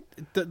out. I think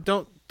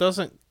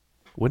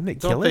wouldn't it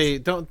kill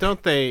it?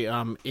 Don't they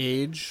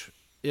age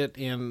it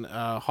in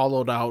a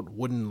hollowed out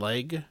wooden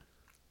leg?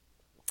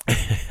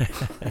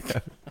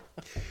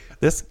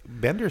 This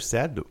Bender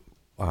said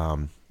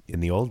in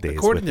the old days,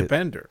 according to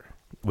Bender,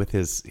 with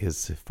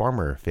his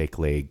former fake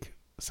leg,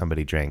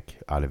 somebody drank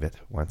out of it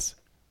once.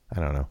 I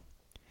don't know.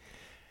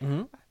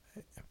 Mm-hmm.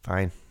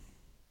 Fine.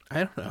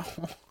 I don't know.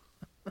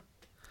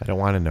 I don't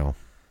want to know.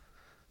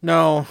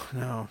 No.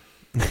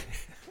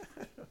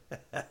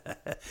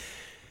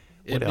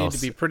 It needs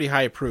to be pretty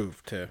high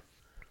proof to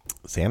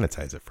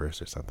sanitize it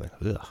first or something.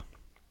 Ugh.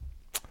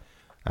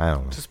 I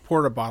don't know. Just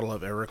pour a bottle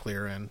of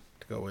Everclear in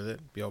to go with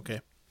it. Be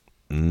okay.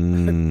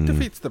 It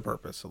defeats the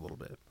purpose a little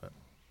bit. But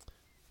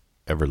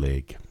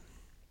Everleg.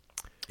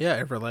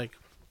 Yeah, Everleg.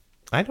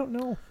 I don't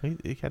know.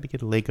 You got to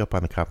get a leg up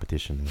on the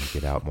competition and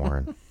get out more.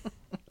 And...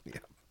 Yeah.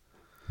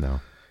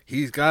 No.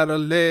 He's got a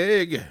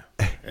leg,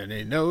 and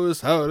he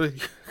knows how to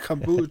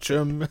kombucha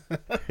him.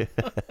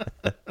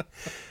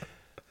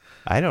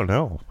 I don't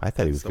know. I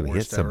thought he was going to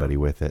hit somebody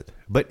with it.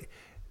 But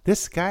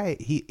this guy,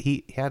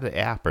 he had an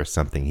app or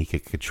something. He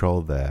could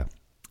control the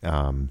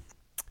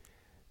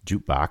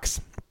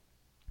jukebox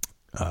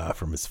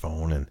from his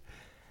phone, and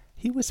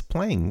he was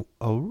playing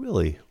a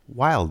really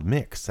wild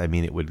mix. I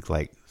mean, it would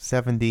like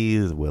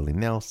 70s, Willie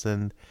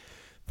Nelson,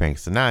 Frank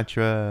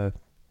Sinatra,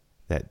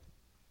 that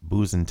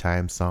Boozin'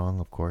 Time song,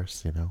 of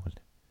course, you know.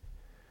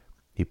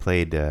 He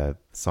played a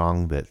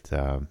song that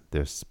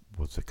there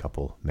was a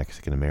couple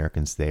Mexican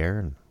Americans there,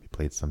 and he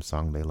played some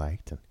song they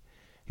liked, and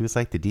he was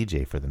like the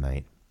DJ for the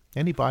night.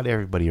 And he bought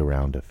everybody a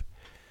round of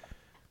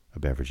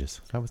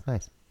beverages. That was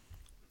nice.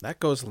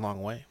 That goes a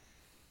long way.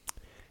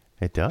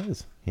 It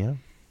does, yeah.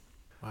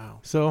 Wow.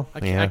 So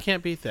I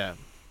can't beat that.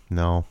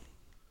 No.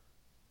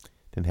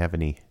 Didn't have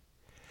any.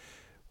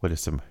 What are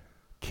some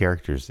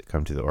characters that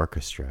come to the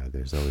orchestra?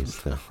 There's always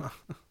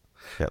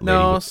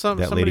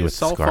somebody's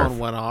cell phone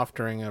went off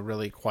during a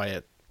really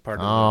quiet part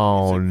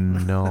of the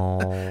music.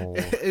 No.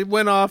 It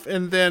went off,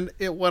 and then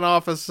it went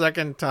off a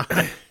second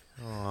time.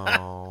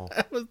 Oh.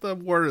 That was the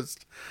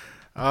worst.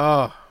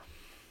 Oh.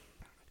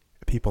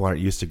 People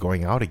aren't used to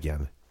going out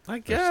again. I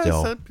guess.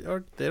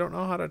 Or they don't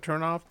know how to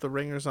turn off the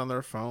ringers on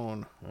their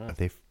phone.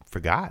 They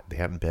forgot. They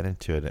haven't been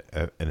into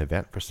an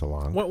event for so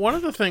long. One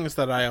of the things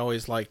that I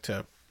always like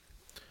to...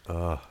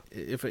 I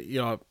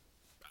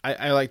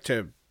like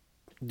to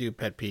do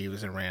pet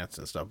peeves and rants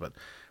and stuff, but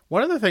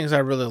one of the things I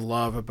really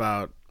love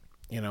about,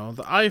 the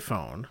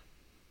iPhone,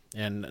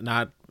 and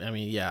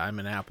I'm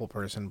an Apple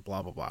person,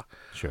 blah, blah, blah.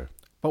 Sure.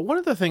 But one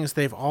of the things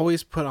they've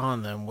always put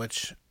on them,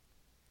 which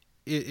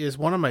is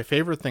one of my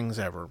favorite things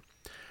ever,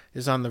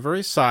 is on the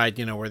very side,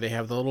 where they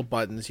have the little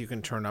buttons you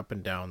can turn up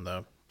and down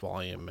the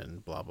volume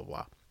and blah, blah,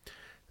 blah.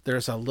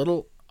 There's a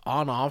little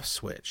on-off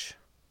switch.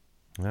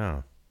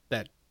 Oh.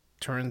 That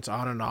turns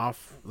on and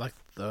off like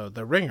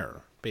the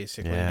ringer,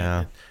 basically.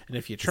 Yeah. And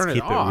if you turn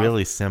it off, keep it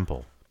really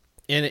simple.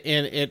 And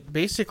it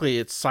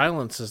basically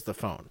silences the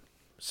phone.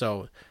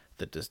 So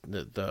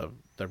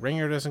the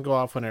ringer doesn't go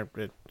off when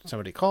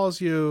somebody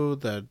calls you.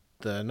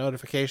 The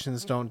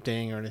notifications don't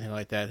ding or anything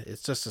like that.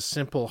 It's just a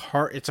simple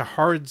it's a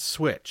hard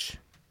switch.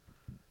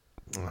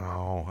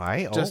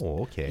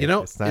 Okay. You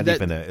know, it's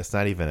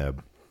not even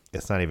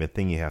a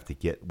thing you have to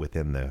get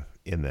within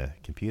in the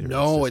computer.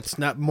 No, it's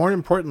not. More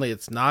importantly,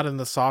 it's not in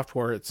the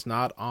software. It's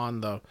not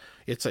on the.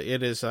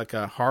 It is like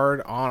a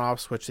hard on-off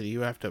switch that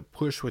you have to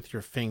push with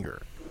your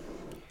finger.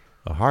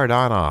 A hard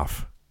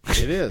on-off.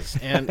 It is,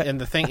 and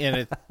the thing,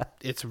 and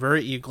it's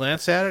very. You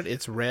glance at it,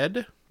 it's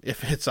red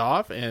if it's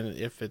off, and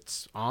if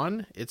it's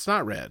on, it's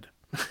not red.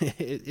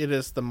 It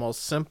is the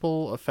most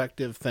simple,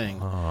 effective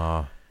thing,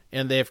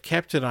 and they've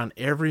kept it on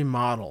every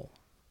model.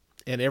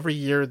 And every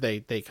year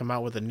they come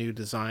out with a new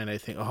design. I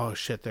think, oh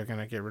shit, they're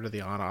gonna get rid of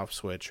the on-off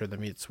switch or the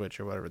mute switch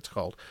or whatever it's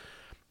called.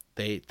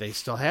 They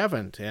still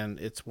haven't, and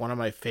it's one of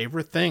my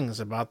favorite things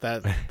about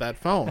that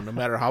phone. No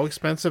matter how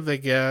expensive they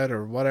get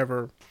or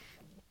whatever,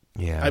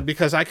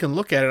 because I can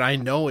look at it, I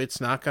know it's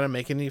not gonna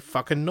make any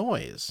fucking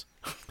noise.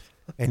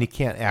 And you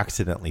can't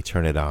accidentally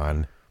turn it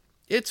on.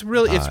 It's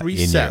really it's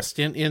recessed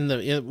in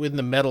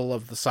the metal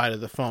of the side of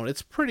the phone.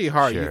 It's pretty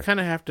hard. Sure. You kind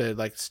of have to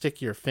like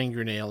stick your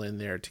fingernail in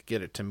there to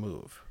get it to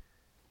move.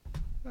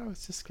 I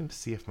was just going to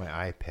see if my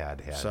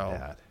iPad had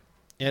that.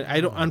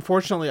 And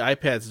unfortunately,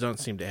 iPads don't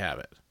seem to have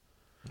it.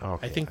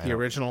 Okay, I think the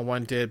original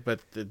one did,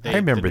 but I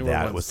remember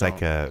that it was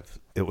like I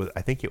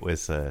think it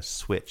was a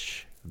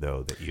switch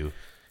though that you.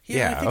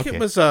 Yeah, I think it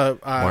was a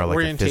like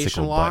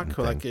orientation lock,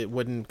 like it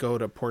wouldn't go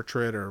to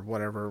portrait or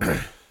whatever.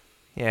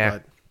 Yeah.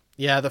 But,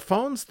 yeah, the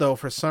phones though,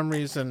 for some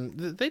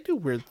reason, they do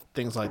weird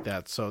things like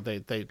that. So they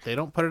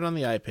don't put it on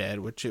the iPad,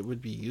 which it would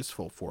be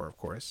useful for, of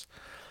course.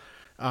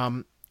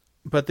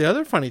 But the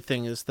other funny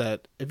thing is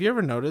that have you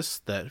ever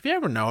noticed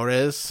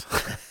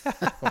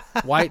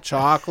white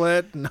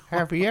chocolate? No.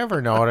 Have you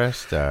ever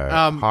noticed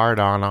hard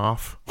on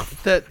off?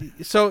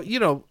 So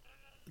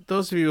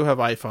those of you who have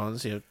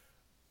iPhones,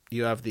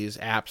 you have these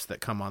apps that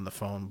come on the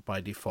phone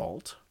by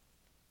default.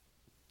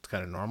 It's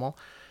kind of normal.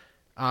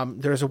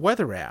 There's a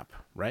weather app,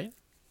 right?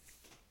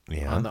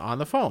 Yeah. On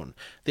the phone.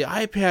 The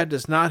iPad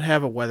does not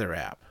have a weather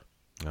app.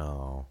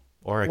 Oh,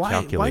 or a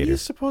calculator. Why do you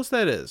suppose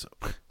that is?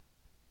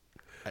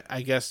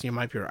 I guess you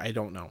might be right. I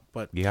don't know,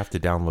 but you have to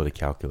download a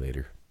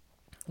calculator.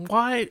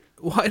 Why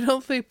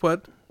don't they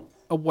put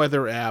a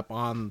weather app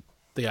on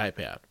the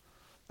iPad?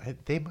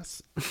 They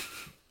must.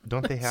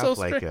 Don't they have so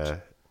like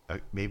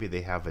maybe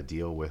they have a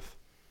deal with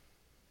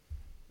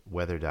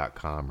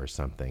weather.com or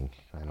something?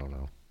 I don't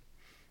know.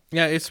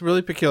 Yeah, it's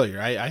really peculiar.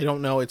 I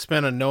don't know. It's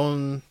been a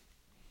known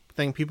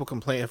thing. People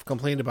have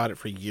complained about it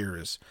for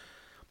years,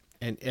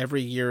 and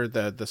every year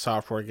the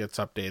software gets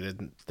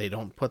updated. They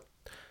don't put.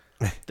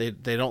 They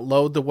don't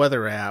load the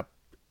weather app.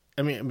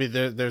 I mean,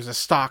 there's a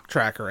stock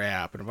tracker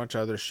app and a bunch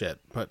of other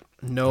shit, but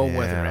no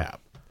weather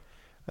app.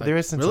 Like, there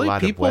isn't really a lot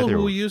people of weather.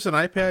 Who use an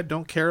iPad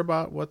don't care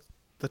about what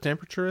the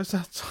temperature is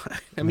outside.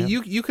 I mean,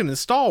 you can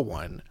install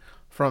one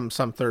from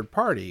some third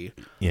party.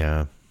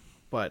 Yeah,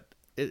 but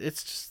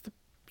it's just the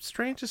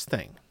strangest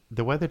thing.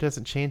 The weather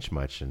doesn't change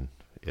much in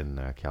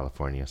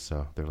California,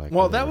 so they're like.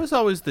 Well, that was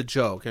always the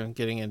joke. I'm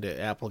getting into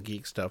Apple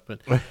geek stuff,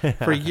 but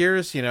for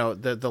years,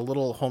 the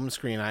little home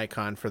screen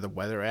icon for the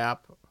weather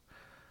app,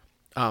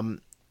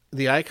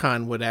 the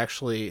icon would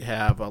actually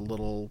have a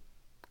little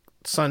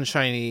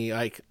sunshiny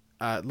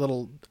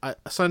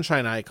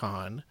sunshine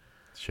icon.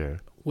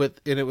 Sure. And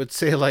it would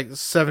say like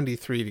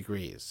 73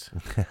 degrees,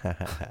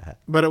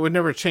 but it would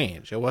never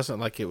change. It wasn't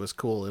like it was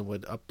cool. It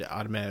would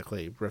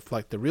automatically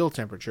reflect the real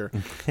temperature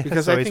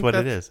because I think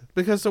it is.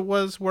 Because it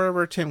was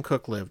wherever Tim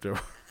Cook lived,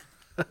 or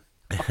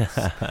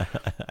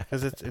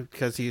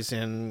because he's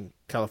in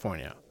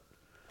California.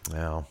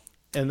 Well,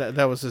 and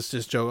that was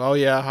just joke. Oh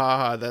yeah,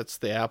 haha, that's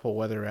the Apple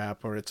weather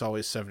app, or it's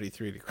always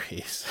 73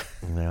 degrees.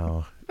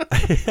 No.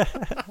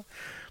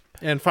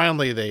 And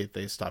finally,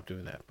 they stopped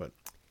doing that, but.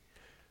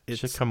 It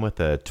should come with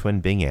a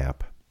Twin Bing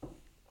app,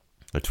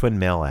 a Twin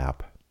Mail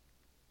app.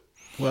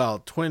 Well,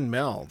 Twin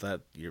Mail,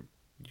 that you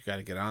got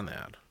to get on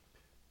that.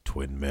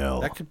 Twin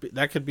Mail.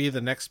 That could be the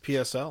next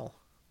PSL.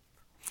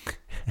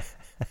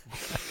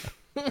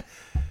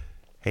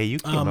 Hey, you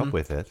came up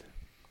with it.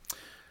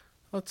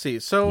 Let's see.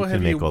 So,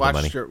 have you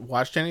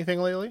watched anything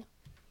lately?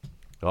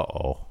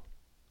 Uh-oh.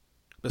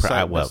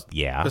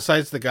 Yeah.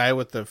 Besides the guy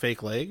with the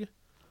fake leg?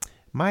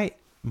 My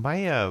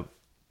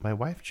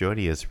wife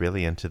Jody is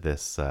really into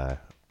this.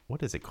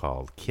 What is it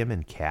called? Kim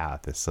and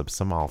Kath. It's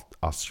some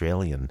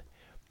Australian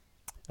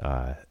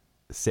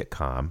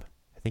sitcom.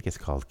 I think it's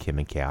called Kim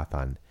and Kath.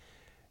 You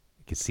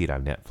can see it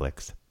on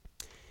Netflix.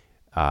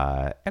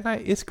 And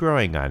it's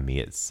growing on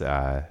me.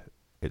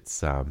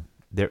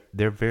 They're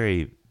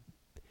very.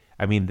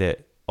 I mean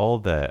all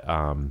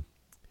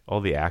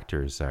the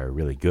actors are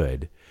really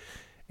good,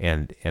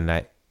 and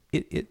one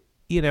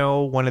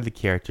of the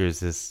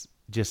characters is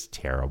just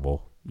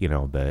terrible.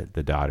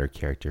 The daughter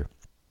character,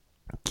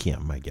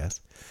 Kim, I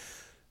guess.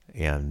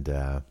 And,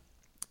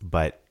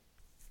 but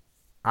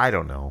I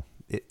don't know.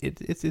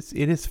 It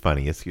is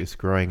funny. It's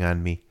growing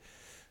on me.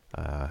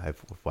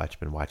 I've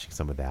been watching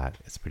some of that.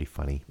 It's pretty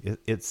funny.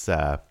 It's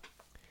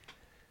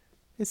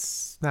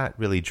not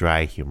really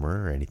dry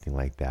humor or anything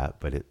like that,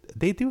 but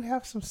they do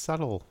have some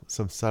subtle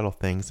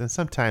things, and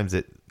sometimes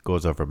it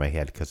goes over my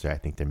head because I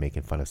think they're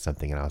making fun of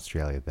something in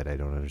Australia that I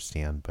don't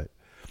understand. But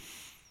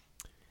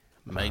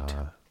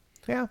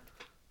yeah,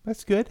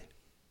 that's good.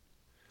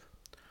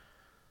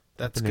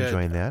 That's I've been good.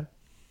 enjoying that,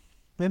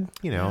 and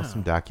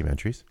some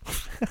documentaries.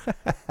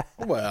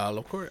 Well,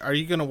 of course. Are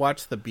you going to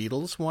watch the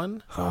Beatles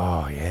one?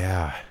 Oh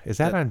yeah, is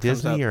that on comes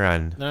Disney out- or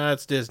on? No,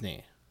 it's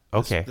Disney.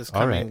 Okay, This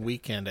all coming right.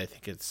 weekend, I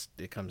think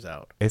it comes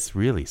out. It's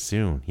really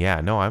soon. Yeah,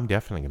 no, I'm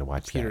definitely gonna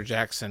watch Peter that.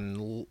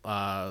 Jackson,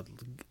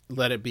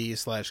 Let It Be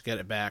 / Get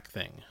It Back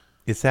thing.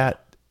 Is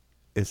that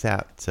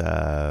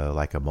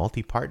like a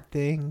multi-part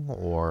thing,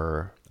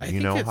 or I you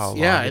think know it's, how long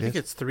yeah, it I think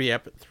is? it's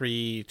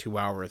 3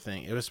 2-hour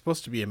thing. It was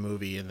supposed to be a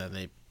movie, and then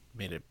they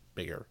made it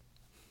bigger.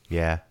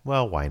 Yeah,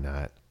 well, why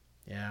not?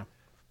 Yeah,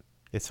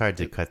 It's hard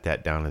to cut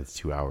that down to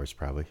 2 hours,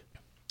 probably.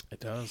 it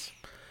does.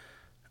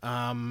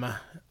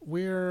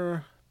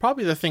 We're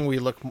probably the thing we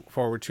look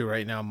forward to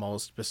right now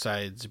most,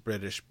 besides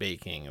British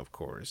baking, of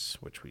course,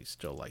 which we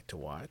still like to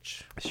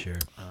watch. Sure.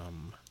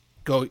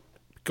 Go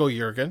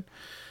Jurgen.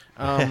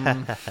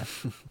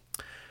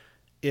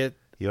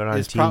 You're on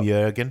is Team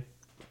Jurgen?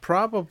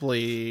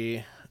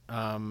 Probably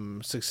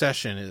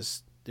Succession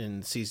is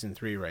in season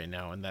 3 right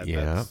now, and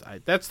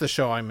that's the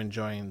show I'm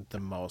enjoying the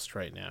most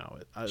right now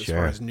as Sure.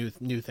 far as new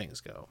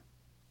things go.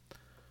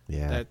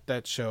 Yeah.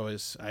 That show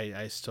is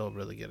I still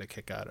really get a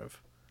kick out of.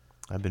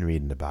 I've been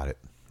reading about it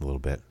a little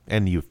bit,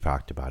 and you've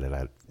talked about it. It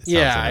sounds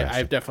Yeah, interesting.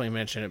 I've definitely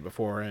mentioned it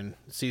before, and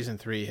season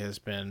 3 has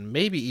been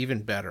maybe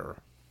even better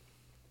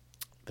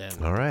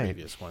than All right. the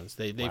previous ones.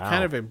 They've Wow.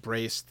 kind of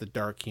embraced the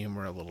dark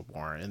humor a little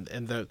more, and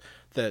the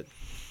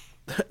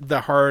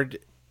hard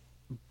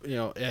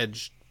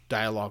edge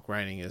dialogue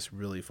writing is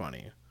really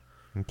funny.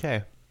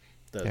 Okay.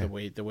 The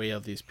way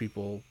of these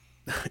people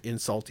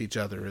insult each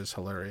other is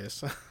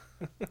hilarious.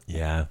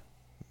 Yeah.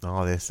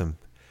 Oh, there's some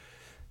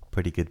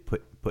pretty good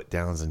put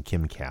downs in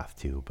Kim Kath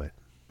too, but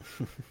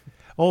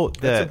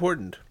That's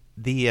important.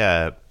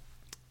 the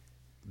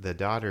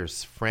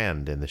daughter's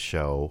friend in the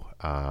show,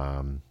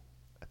 I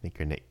think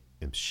her name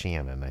is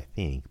Shannon, I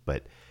think,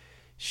 but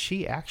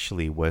she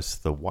actually was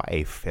the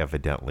wife,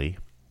 evidently,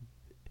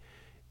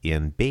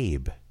 in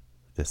Babe,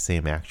 the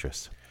same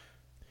actress.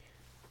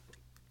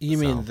 You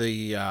mean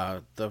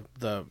So-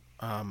 the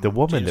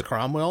woman James that-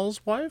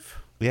 Cromwell's wife?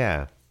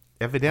 Yeah,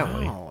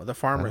 evidently. Oh, the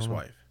farmer's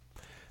wife,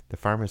 The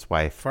farmer's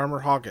wife.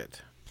 Farmer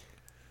Hoggett.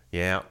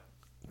 Yeah.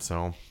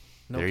 So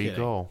No there you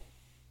kidding. go.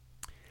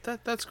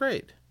 That's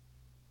great.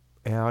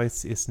 Yeah,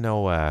 it's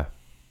no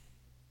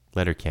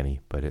Letterkenny,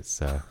 but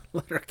it's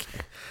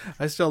Letterkenny.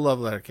 I still love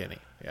Letterkenny.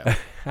 Yeah.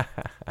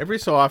 Every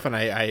so often,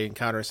 I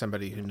encounter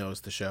somebody who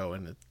knows the show,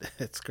 and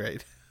it's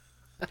great.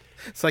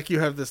 It's like you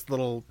have this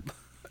little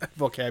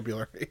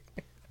vocabulary.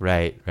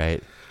 right.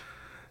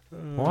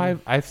 Well,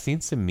 I've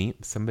seen some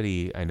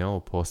somebody I know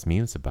post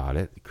memes about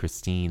it.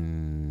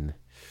 Christine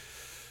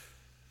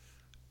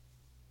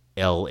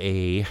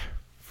L.A.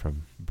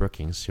 from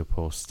Brookings. She'll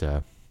post.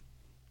 I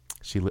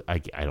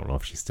don't know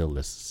if she still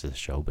listens to the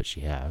show, but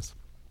she has.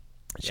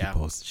 She Yeah.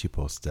 posts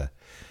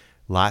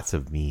lots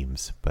of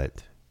memes,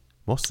 but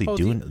mostly Oh,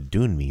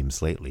 Dune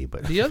memes lately.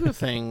 But The other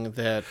thing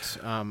that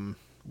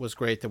was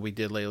great that we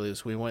did lately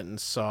is we went and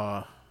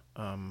saw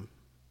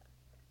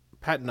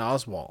Patton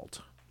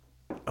Oswalt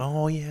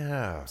oh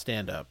yeah,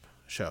 stand-up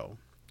show,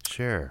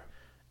 sure.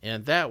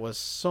 and that was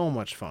so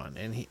much fun.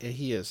 And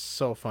he is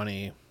so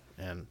funny,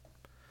 and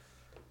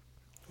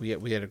we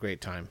had a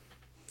great time.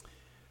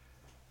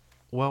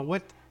 Well,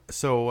 what?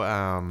 So,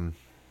 I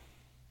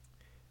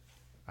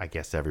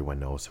guess everyone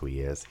knows who he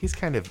is. He's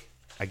kind of,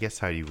 I guess,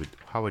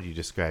 how would you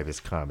describe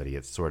his comedy?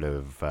 It's sort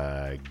of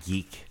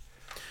geek,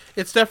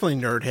 It's definitely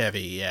nerd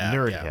heavy, yeah,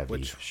 nerd yeah, heavy.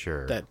 which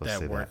Sure, that let's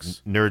say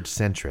works. Nerd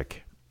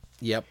centric.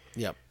 Yep,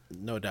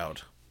 no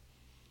doubt.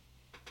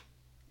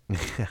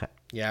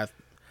 Yeah,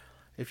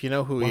 if you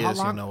know who he Well, how is,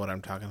 you long- know what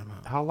I'm talking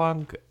about. How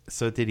long?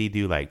 So, did he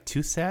do like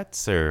 2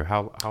 sets, or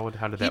how did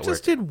that He work?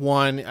 just did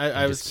one.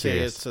 I would just say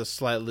curious. it's a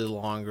slightly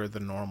longer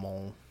than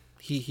normal.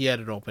 He had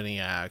an opening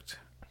act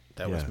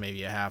that was Yeah.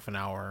 maybe a half an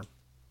hour.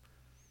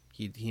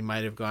 He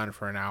might have gone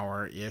for an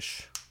hour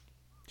ish,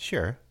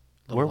 Sure.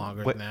 a little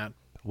longer than that.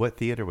 What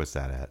theater was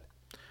that at?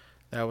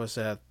 That was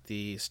at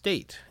the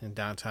State in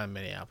downtown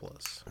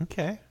Minneapolis.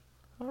 Okay.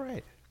 All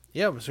right.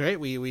 Yeah, it was great.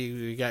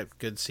 We got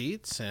good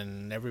seats,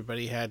 and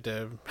everybody had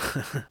to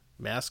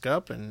mask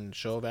up and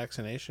show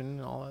vaccination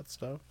and all that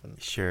stuff.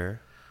 And Sure.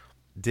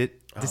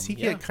 Does he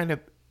yeah. get kind of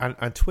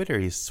on Twitter?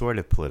 He's sort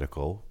of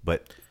political,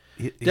 but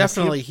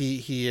definitely,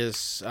 he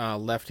is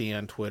lefty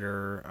on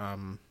Twitter.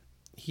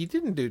 He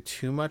didn't do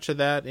too much of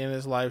that in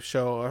his live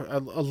show, a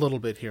little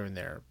bit here and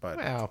there, but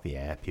Well,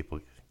 yeah, people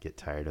get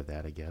tired of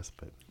that, I guess.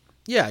 But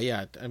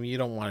yeah. I mean, you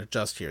don't want to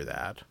just hear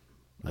that.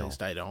 At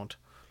least I don't.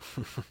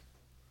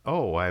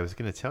 oh, I was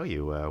going to tell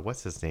you,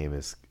 what's his name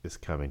is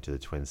coming to the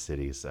Twin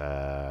Cities.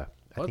 I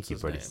What's think his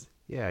you've already. name?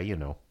 Yeah, you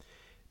know.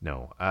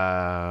 No.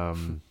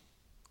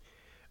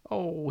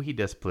 Oh, he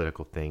does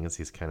political things.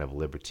 He's kind of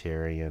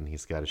libertarian.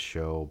 He's got a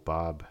show.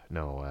 Bob.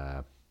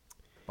 No,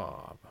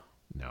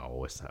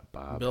 it's not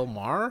Bob. Bill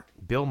Maher?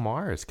 Bill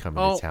Maher is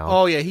coming to town.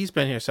 Oh, yeah, he's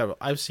been here several.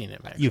 I've seen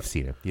him, actually. You've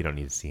seen him. You don't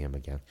need to see him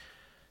again.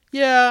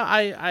 Yeah,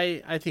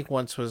 I think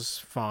once was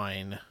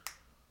fine.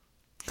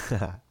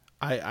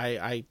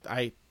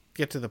 I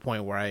get to the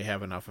point where I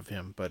have enough of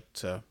him,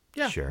 but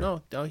yeah, Sure.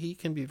 no, he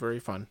can be very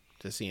fun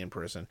to see in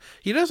person.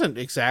 He doesn't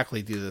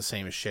exactly do the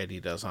same shit he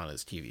does on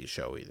his TV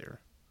show either,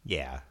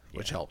 Yeah.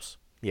 which helps.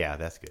 Yeah,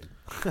 that's good.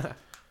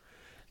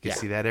 You can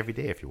see that every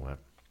day if you want.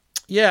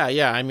 Yeah.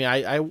 I mean,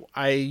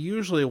 I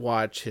usually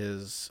watch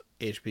his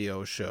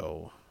HBO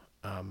show,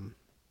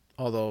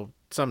 although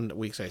some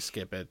weeks I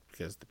skip it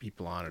because the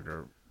people on it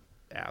are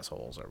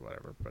assholes or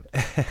whatever.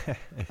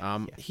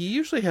 But he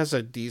usually has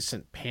a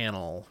decent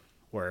panel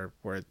where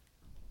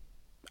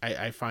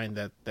I find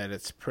that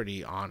it's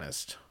pretty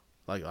honest,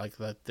 like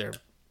that they're,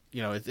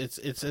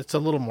 it's a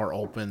little more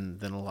open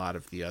than a lot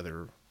of the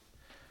other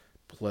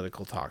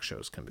political talk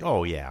shows can be.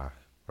 Oh yeah,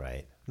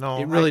 right. No,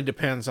 It really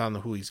depends on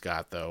who he's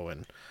got though,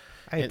 and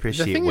I the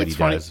appreciate thing what that's he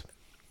funny- does.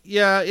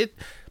 Yeah,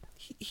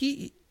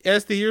 he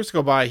as the years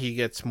go by, he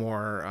gets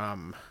more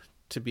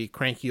to be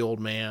cranky old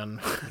man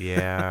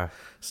Yeah,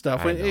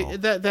 stuff. I know.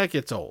 That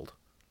gets old.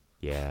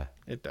 yeah.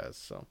 It does.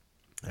 So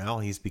Well,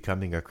 he's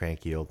becoming a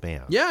cranky old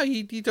man. yeah,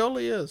 he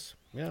totally is.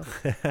 Yeah,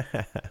 It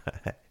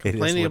is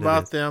complaining what it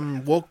about is.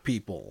 them woke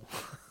people.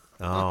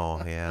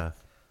 Oh yeah,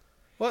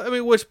 Well, I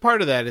mean, which part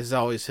of that has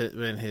always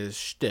been his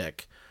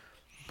shtick,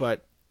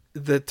 but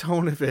the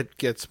tone of it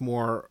gets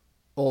more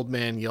old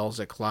man yells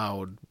at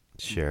cloud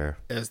sure.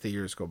 as the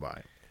years go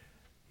by.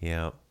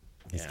 Yeah,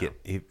 he's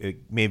Yeah.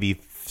 maybe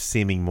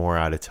seeming more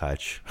out of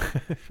touch.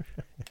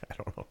 I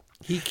don't know.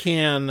 He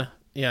can,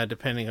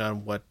 depending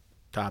on what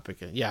topic.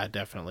 Yeah,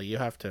 definitely. You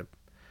have to.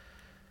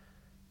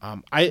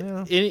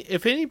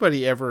 If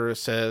anybody ever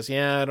says,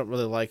 "Yeah, I don't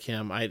really like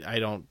him," I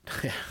don't.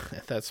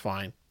 That's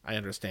fine. I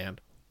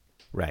understand.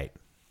 Right.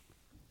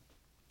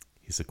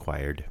 He's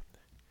acquired.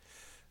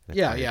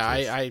 Yeah.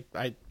 taste.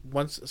 I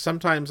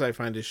sometimes I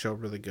find his show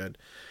really good,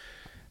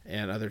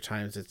 and other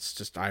times it's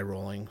just eye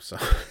rolling. So.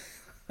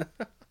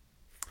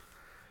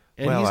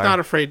 And Well, he's our- not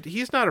afraid.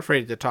 He's not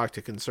afraid to talk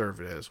to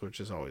conservatives, which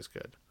is always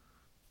good.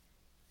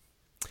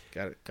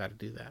 Got to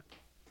do that.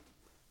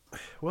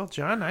 Well,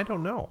 John, I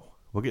don't know.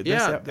 We'll get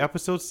Yeah, this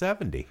episode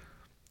 70.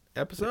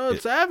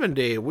 Episode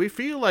 70. We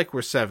feel like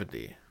we're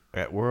 70.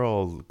 We're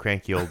all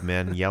cranky old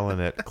men yelling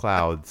at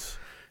clouds.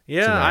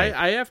 Yeah, tonight.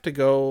 I have to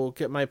go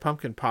get my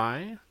pumpkin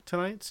pie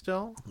tonight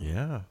still.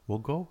 Yeah, we'll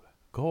go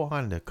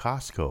on to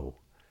Costco.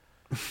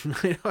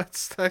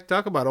 It's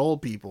talk about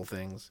old people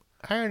things.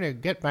 I'm gonna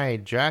get my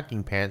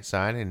jogging pants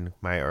on and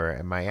my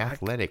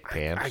athletic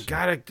pants. I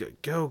gotta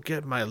go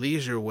get my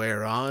leisure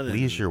wear on. And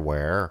leisure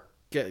wear.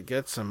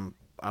 Get some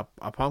a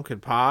pumpkin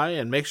pie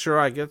and make sure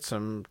I get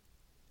some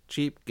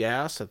cheap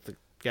gas at the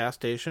gas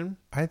station.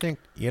 I think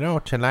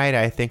tonight.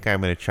 I think I'm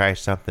gonna try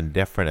something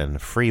different in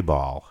free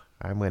ball.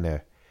 I'm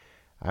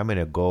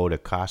gonna go to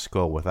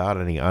Costco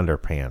without any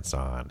underpants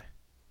on.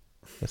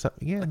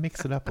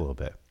 Mix it up a little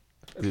bit.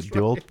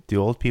 Do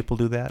old people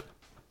do that?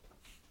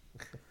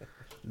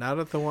 Not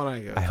at the one I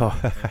go.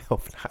 I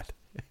hope not.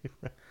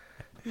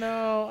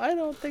 No, I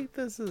don't think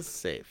this is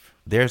safe.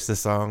 There's the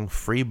song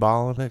 "Free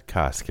Ballin' at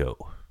Costco."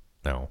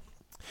 No.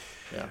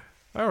 Yeah.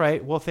 All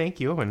right. Well, thank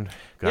you, and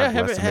God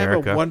bless have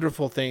America. a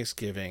wonderful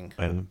Thanksgiving.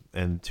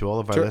 And to all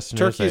of our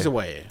listeners, Turkey's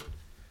away.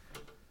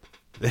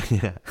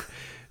 Yeah.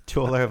 To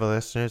all of our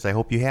listeners, I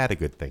hope you had a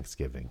good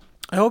Thanksgiving.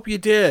 I hope you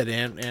did,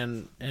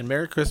 and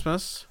Merry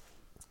Christmas.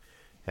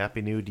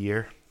 Happy New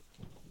Year.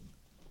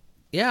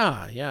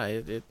 Yeah.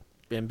 It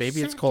and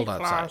baby, it's cold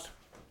outside.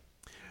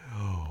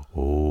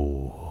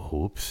 Oh,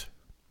 oops.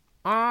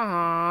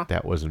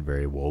 That wasn't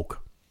very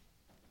woke.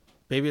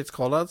 Baby, it's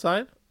cold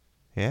outside.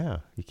 Yeah,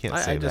 you can't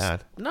say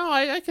that. No,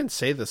 I can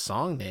say the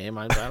song name.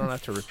 I don't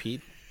have to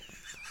repeat.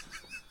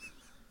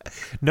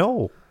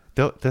 No,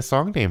 the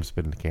song name's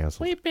been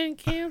canceled. We've been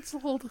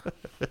canceled.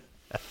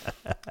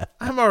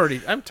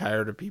 I'm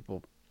tired of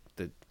people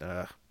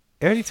that.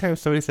 Anytime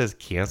somebody says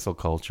cancel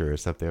culture or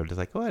something, I'm just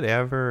like,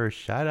 whatever,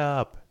 shut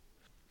up.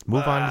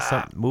 Move on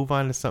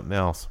to something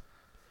else.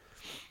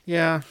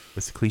 Yeah,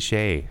 It's a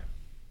cliche.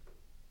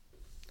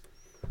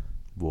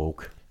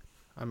 Woke.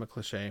 I'm a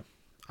cliche.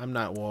 I'm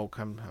not woke.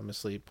 I'm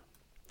asleep.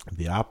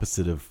 The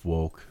opposite of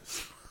woke.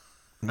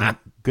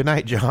 Good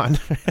night, John.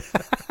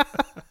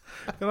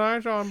 Good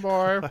night, John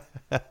boy.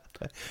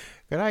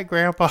 Good night,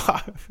 Grandpa.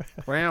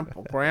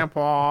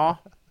 Grandpa.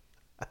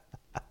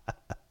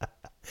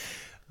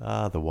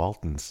 The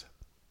Waltons.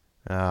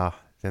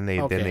 Then they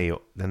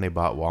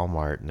bought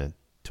Walmart, and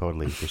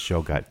the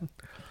show got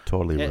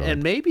totally ruined.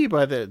 And maybe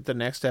by the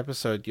next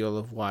episode,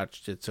 you'll have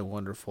watched "It's a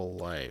Wonderful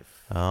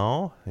Life."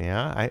 Oh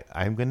yeah,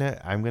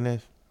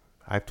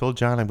 I've told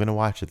John I'm gonna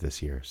watch it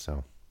this year,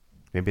 so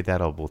maybe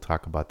we'll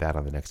talk about that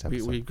on the next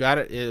episode. We've got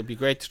it. It'll be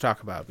great to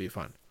talk about. It'll be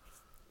fun.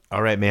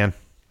 All right, man.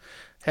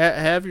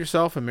 Have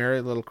yourself a merry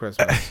little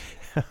Christmas.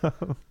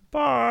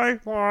 Bye.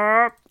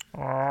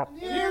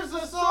 Here's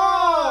the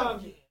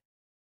song.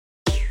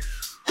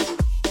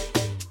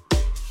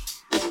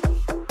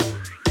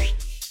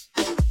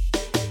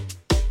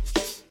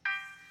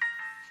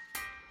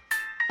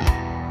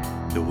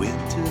 The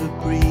winter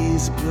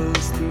breeze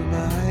blows through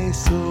my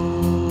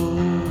soul.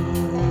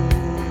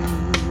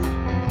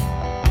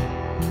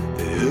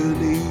 The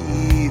early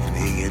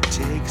evening, it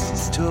takes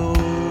its toll.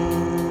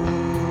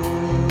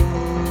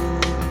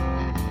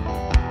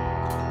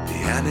 The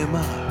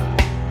animal,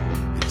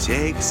 it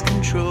takes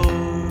control.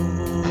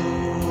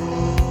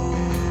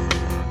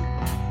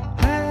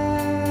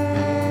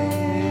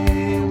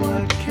 Hey,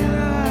 what can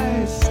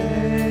I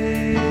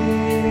say?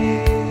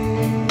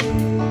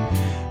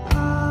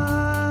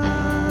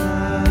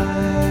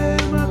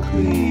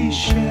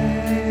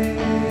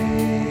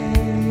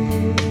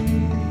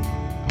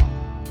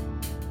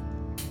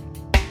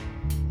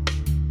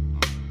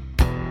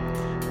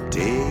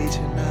 Day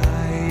to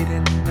night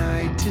and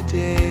night to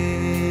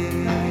day.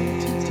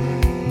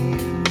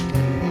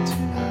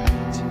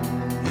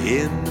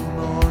 In